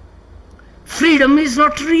 Freedom is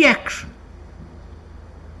not reaction.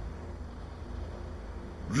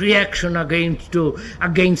 Reaction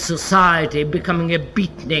against society, becoming a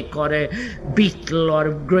beatnik or a beetle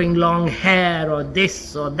or growing long hair or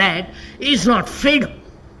this or that is not freedom.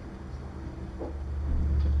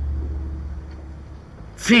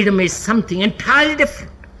 Freedom is something entirely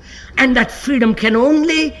different. And that freedom can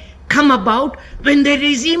only come about when there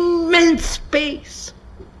is immense space.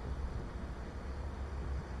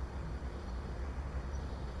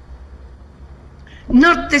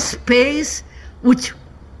 Not the space which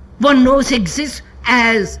one knows exists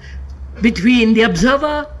as between the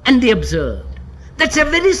observer and the observed. That's a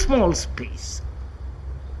very small space.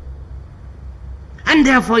 And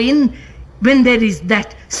therefore, when there is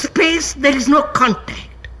that space, there is no contact.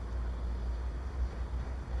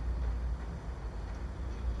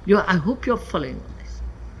 I hope you're following on this.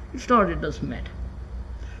 If not, it doesn't matter.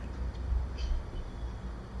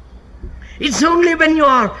 It's only when you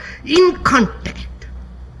are in contact,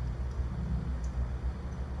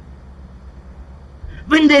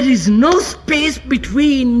 when there is no space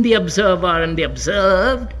between the observer and the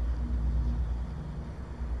observed,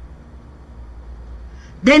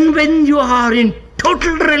 then when you are in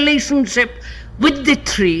total relationship with the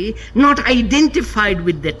tree, not identified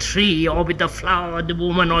with the tree or with the flower, the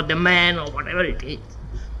woman or the man or whatever it is,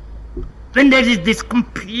 when there is this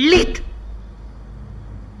complete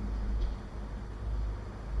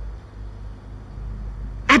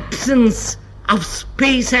absence of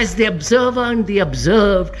space as the observer and the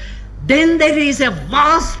observed, then there is a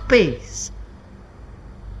vast space.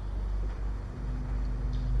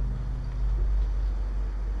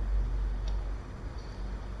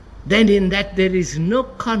 Then in that there is no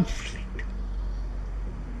conflict.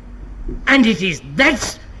 And it is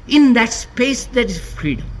in that space there is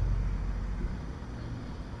freedom.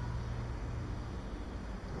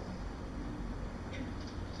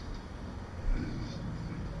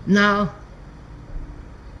 Now,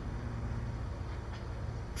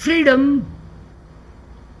 freedom,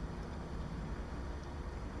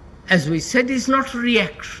 as we said, is not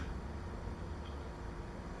reaction.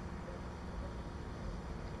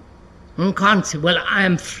 One can't say, well, I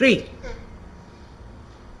am free.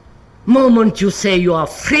 Moment you say you are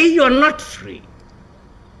free, you are not free.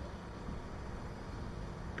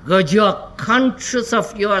 Because you are conscious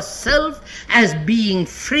of yourself as being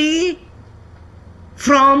free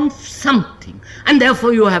from something. And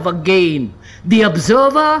therefore you have again the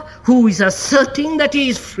observer who is asserting that he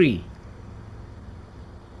is free.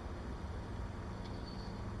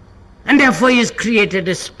 And therefore he has created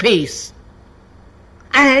a space.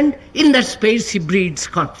 And in that space he breeds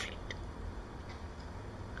conflict.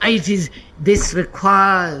 This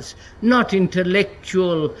requires not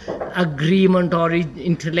intellectual agreement or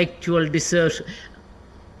intellectual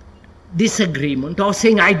disagreement or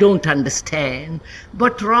saying I don't understand,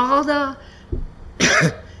 but rather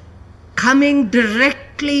coming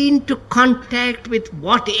directly into contact with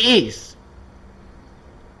what is.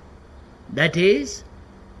 That is,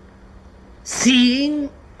 seeing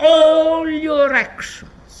all your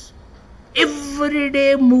actions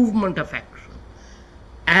everyday movement of action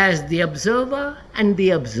as the observer and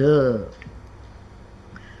the observed.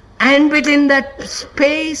 And within that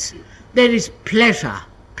space there is pleasure,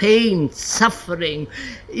 pain, suffering,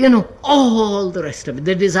 all the rest of it.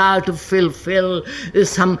 The desire to fulfill,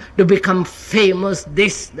 to become famous,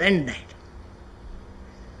 this and that.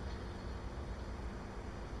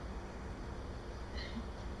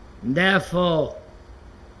 Therefore,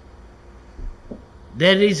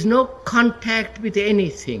 there is no contact with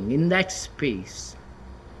anything in that space.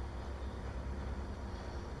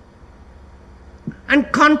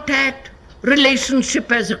 And contact,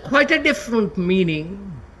 relationship has quite a different meaning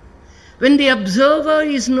when the observer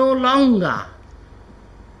is no longer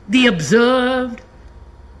the observed,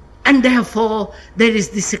 and therefore there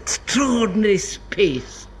is this extraordinary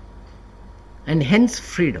space and hence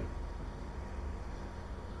freedom.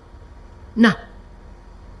 Now,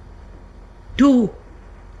 to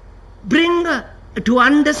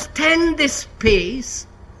understand this space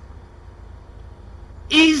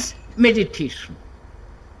is meditation.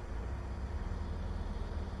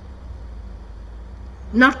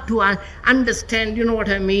 Not to understand, you know what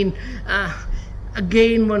I mean?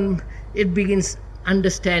 Again, when it begins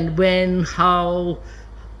understand when, how,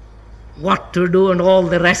 what to do and all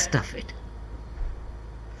the rest of it.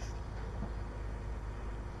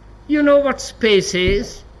 You know what space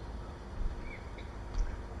is?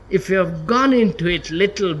 If you have gone into it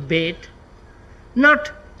little bit,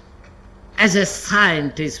 not as a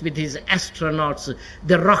scientist with his astronauts,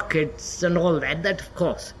 the rockets and all that of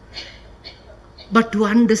course, but to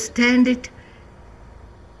understand it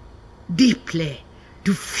deeply,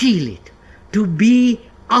 to feel it, to be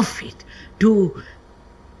of it, to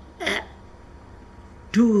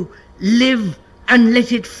live and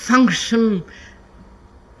let it function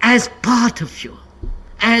as part of you,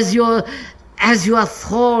 as your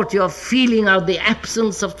thought, your feeling of the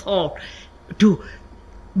absence of thought. To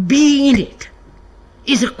be in it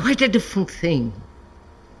is quite a different thing.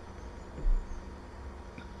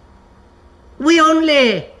 We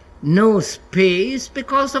only know space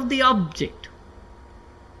because of the object,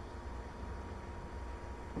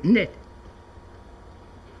 isn't it?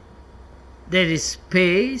 There is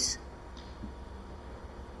space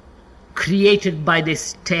created by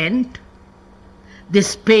this tent, the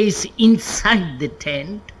space inside the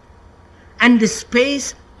tent, and the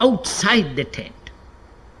space outside the tent.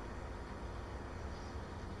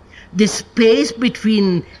 The space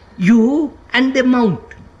between you and the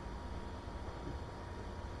mountain.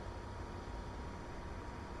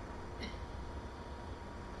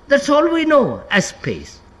 That's all we know as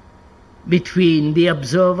space between the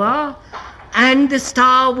observer and the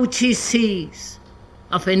star which he sees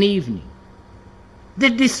of an evening. The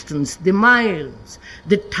distance, the miles,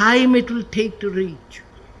 the time it will take to reach.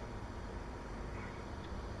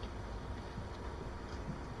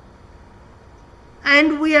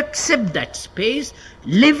 And we accept that space,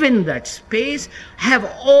 live in that space, have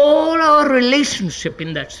all our relationship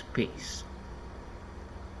in that space.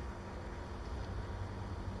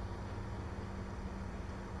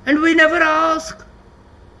 And we never ask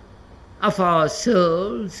of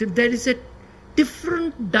ourselves if there is a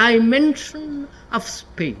different dimension of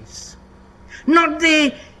space. Not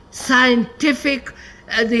the scientific,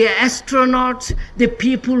 the astronauts, the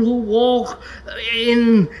people who walk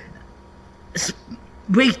in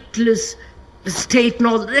weightless state.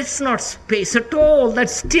 No, that's not space at all.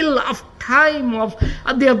 That's still of time of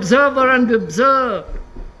the observer and the observed.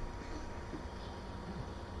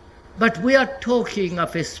 But we are talking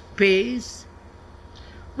of a space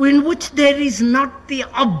in which there is not the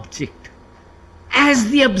object as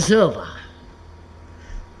the observer.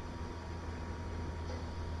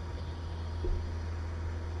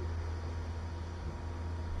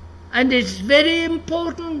 And it's very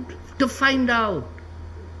important to find out.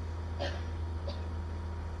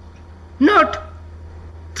 Not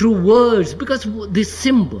through words, because the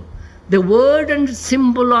symbol, the word and the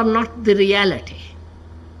symbol are not the reality.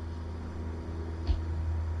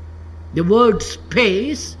 The word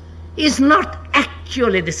space is not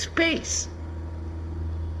actually the space.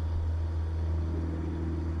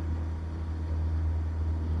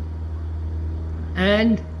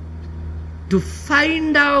 And to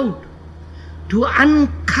find out, to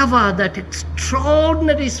uncover that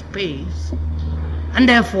extraordinary space, and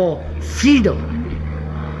therefore freedom.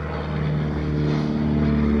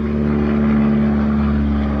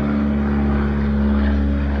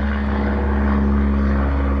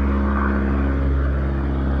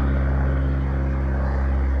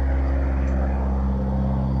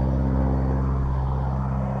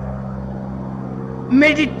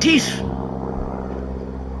 Meditation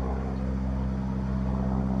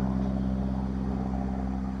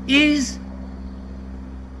is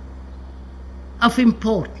of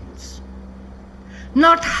importance.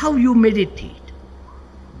 Not how you meditate,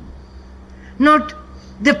 not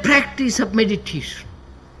the practice of meditation,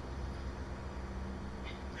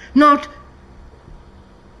 not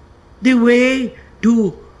the way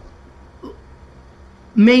to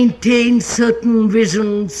maintain certain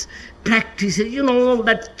visions, practices, all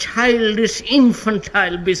that childish,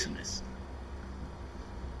 infantile business,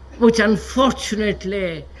 which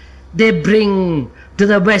unfortunately they bring to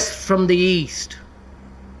the West from the East.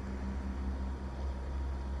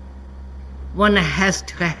 One has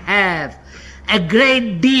to have a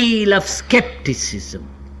great deal of skepticism,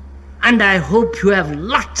 and I hope you have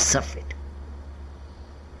lots of it.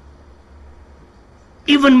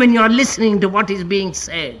 Even when you are listening to what is being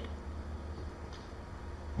said.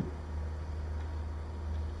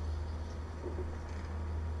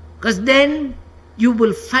 Because then you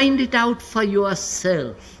will find it out for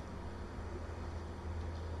yourself.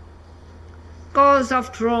 Because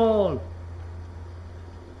after all,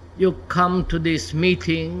 you come to these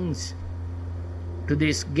meetings, to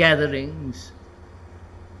these gatherings,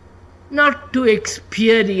 not to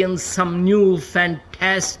experience some new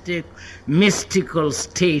fantastic mystical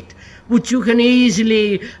state which you can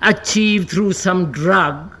easily achieve through some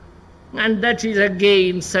drug, and that is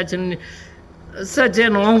again such an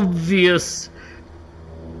obvious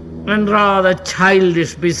and rather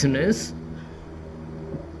childish business.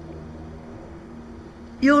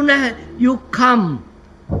 You come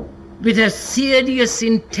with a serious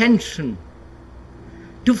intention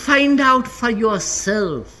to find out for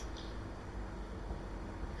yourself,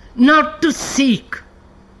 not to seek,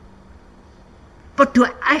 but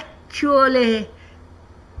to actually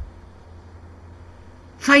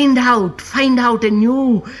find out a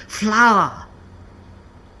new flower,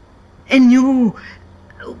 a new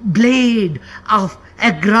blade of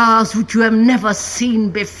a grass which you have never seen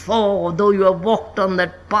before, though you have walked on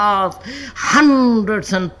that path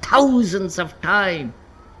hundreds and thousands of times.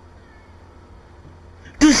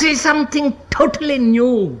 To see something totally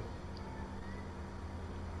new.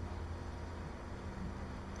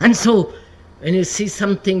 And so, when you see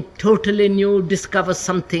something totally new, discover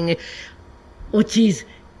something which is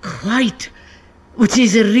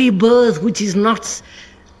a rebirth, which is not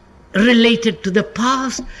related to the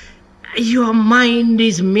past, your mind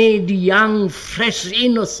is made young, fresh,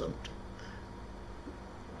 innocent.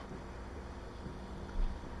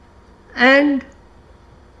 And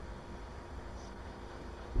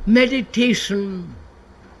meditation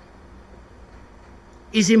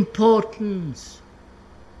is important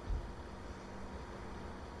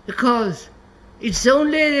because it's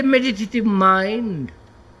only the meditative mind,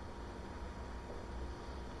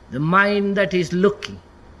 the mind that is looking,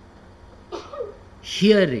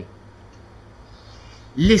 hearing,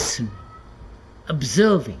 listening,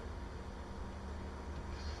 observing,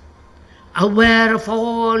 aware of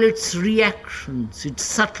all its reactions, its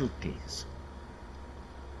subtleties,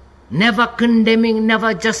 never condemning,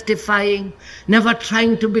 never justifying, never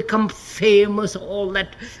trying to become famous, all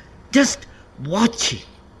that, just watching.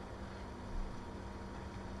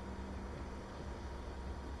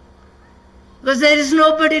 Because there is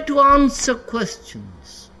nobody to answer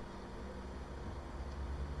questions.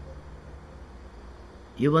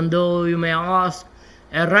 Even though you may ask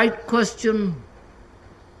a right question,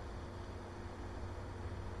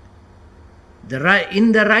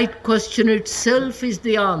 in the right question itself is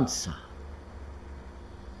the answer.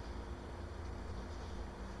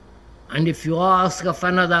 And if you ask of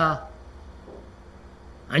another,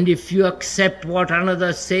 and if you accept what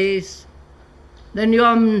another says, then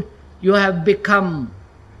you have become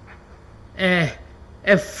a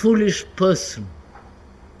foolish person.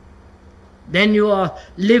 Then you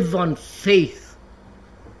live on faith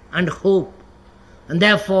and hope, and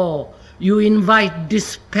therefore you invite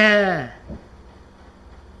despair,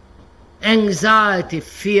 anxiety,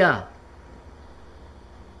 fear.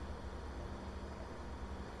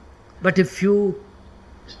 But if you,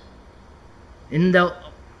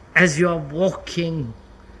 as you are walking,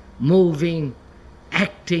 moving,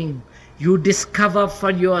 acting, you discover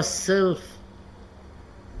for yourself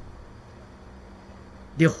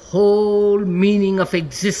the whole meaning of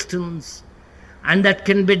existence, and that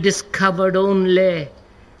can be discovered only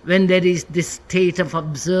when there is this state of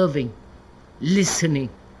observing, listening,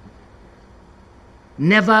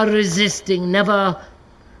 never resisting, never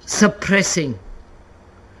suppressing,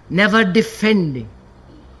 never defending.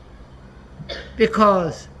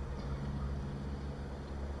 Because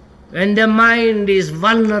when the mind is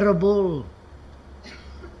vulnerable,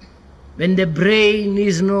 when the brain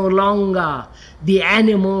is no longer the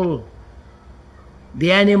animal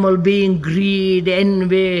The animal being greed,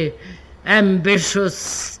 envy,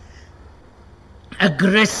 ambitious,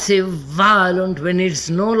 aggressive, violent, when it's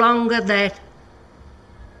no longer that,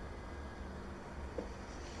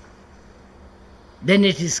 then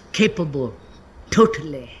it is capable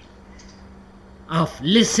totally of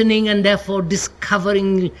listening and therefore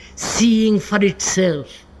discovering, seeing for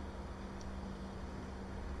itself.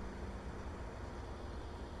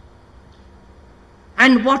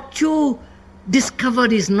 And what you discover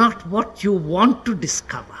is not what you want to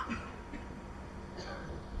discover.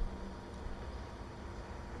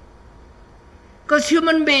 Because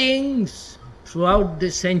human beings throughout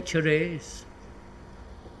the centuries,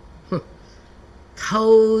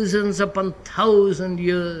 thousands upon thousand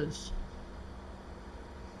years,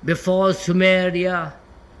 before Sumeria,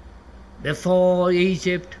 before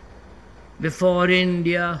Egypt, before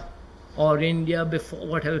India, or India before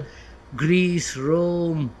whatever, Greece,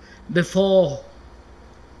 Rome, before,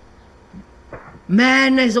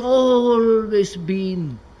 man has always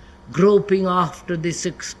been groping after this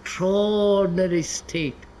extraordinary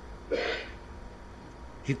state.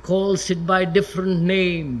 He calls it by different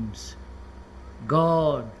names: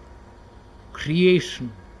 God,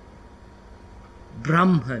 creation,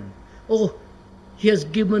 Brahman. Oh, he has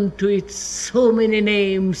given to it so many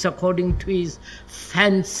names according to his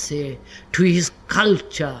fancy, to his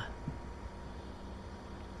culture.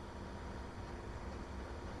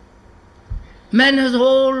 Man has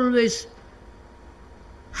always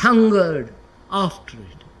hungered after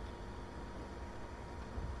it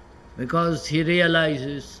because he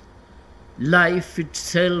realizes life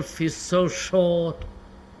itself is so short.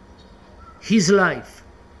 His life,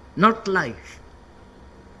 not life.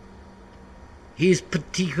 His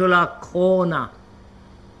particular corner.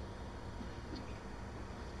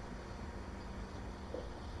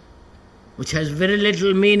 Which has very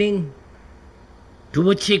little meaning, to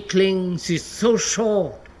which he clings, is so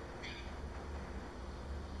short.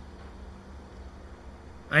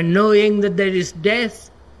 And knowing that there is death,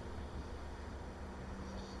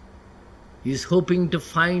 he is hoping to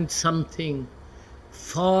find something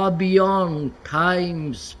far beyond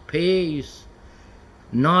time, space,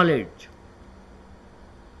 knowledge.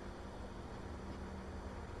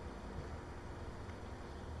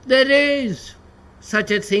 There is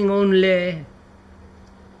such a thing only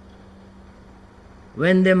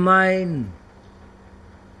when the mind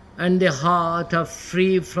and the heart are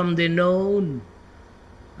free from the known,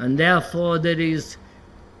 and therefore there is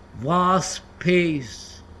vast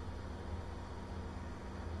space.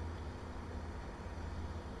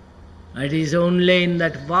 It is only in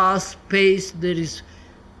that vast space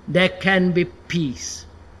there can be peace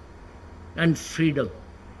and freedom.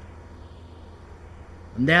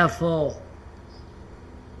 And therefore,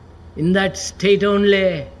 in that state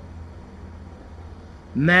only,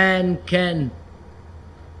 man can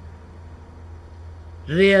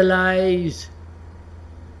realize,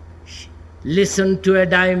 listen to a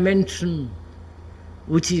dimension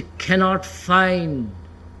which he cannot find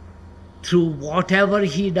through whatever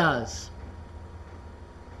he does.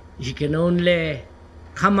 He can only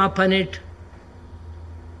come upon it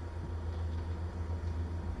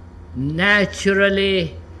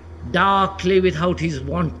naturally, darkly, without his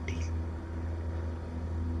wanting.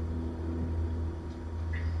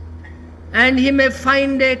 And he may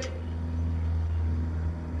find it,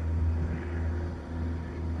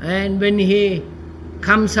 and when he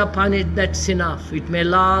comes upon it, that's enough. It may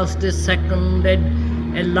last a second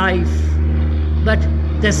and a life, but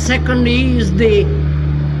the second is the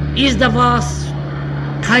vast,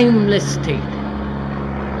 timeless state.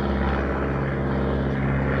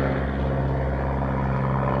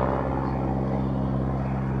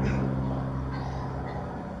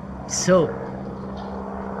 So,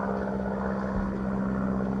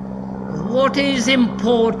 what is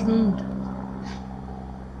important?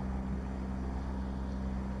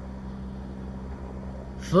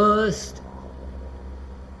 First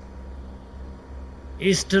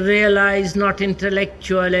is to realize, not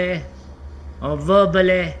intellectually or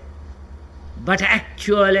verbally, but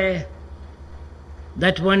actually,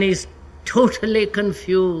 that one is totally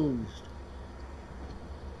confused,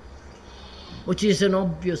 which is an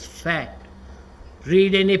obvious fact.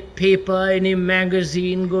 Read any paper, any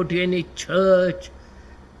magazine, go to any church,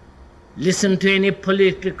 listen to any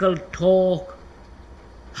political talk.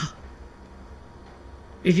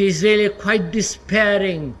 It is really quite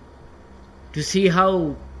despairing to see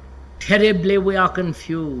how terribly we are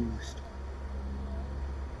confused.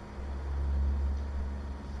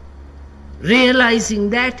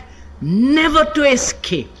 Realizing that, never to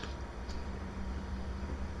escape.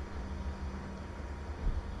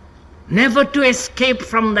 never to escape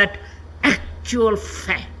from that actual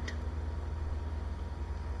fact.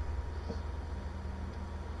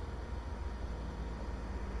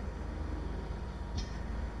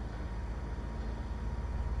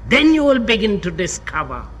 Then you will begin to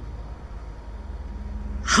discover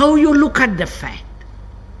how you look at the fact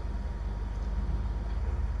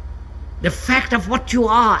of what you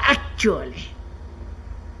are actually,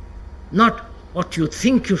 not what you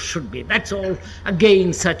think you should be. That's all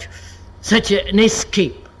again such an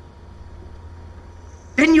escape.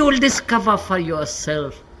 Then you will discover for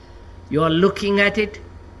yourself you are looking at it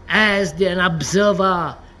as an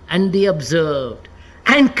observer and the observed,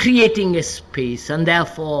 and creating a space, and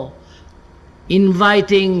therefore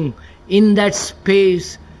inviting in that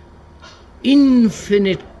space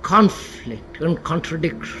infinite conflict and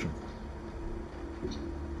contradiction.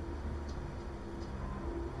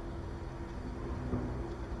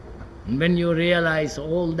 And when you realize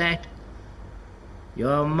all that,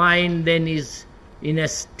 your mind then is in a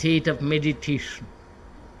state of meditation.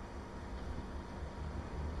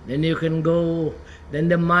 Then you can go, then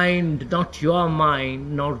the mind, not your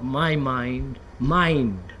mind, not my mind,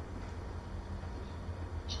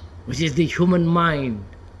 which is the human mind.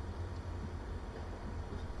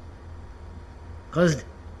 Because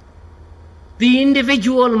the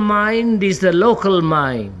individual mind is the local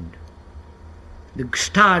mind, the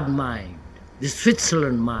Gstaad mind, the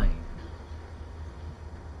Switzerland mind,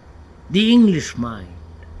 the English mind,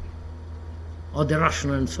 or the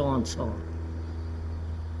Russian, and so on and so on.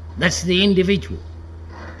 That's the individual.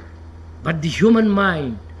 But the human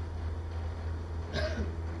mind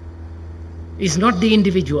is not the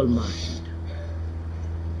individual mind.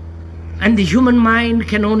 And the human mind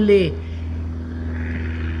can only,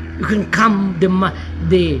 you can come,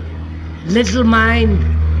 the little mind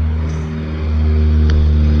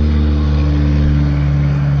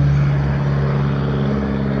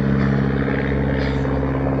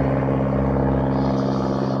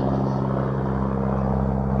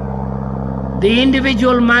the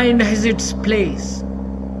individual mind has its place.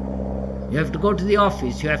 You have to go to the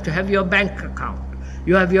office, you have to have your bank account,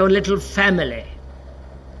 you have your little family.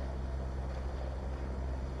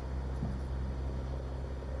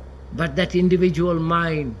 But that individual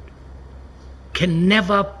mind can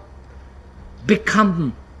never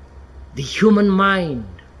become the human mind.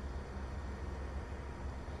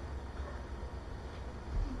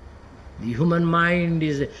 The human mind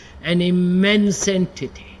is an immense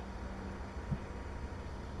entity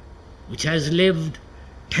which has lived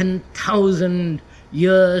 10,000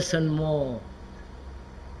 years and more.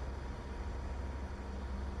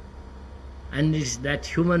 And it's that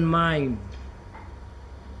human mind,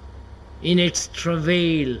 in its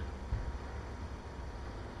travail,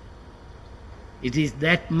 it is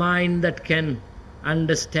that mind that can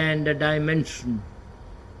understand a dimension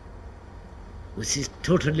which is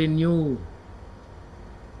totally new,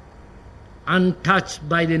 untouched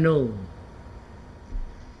by the known.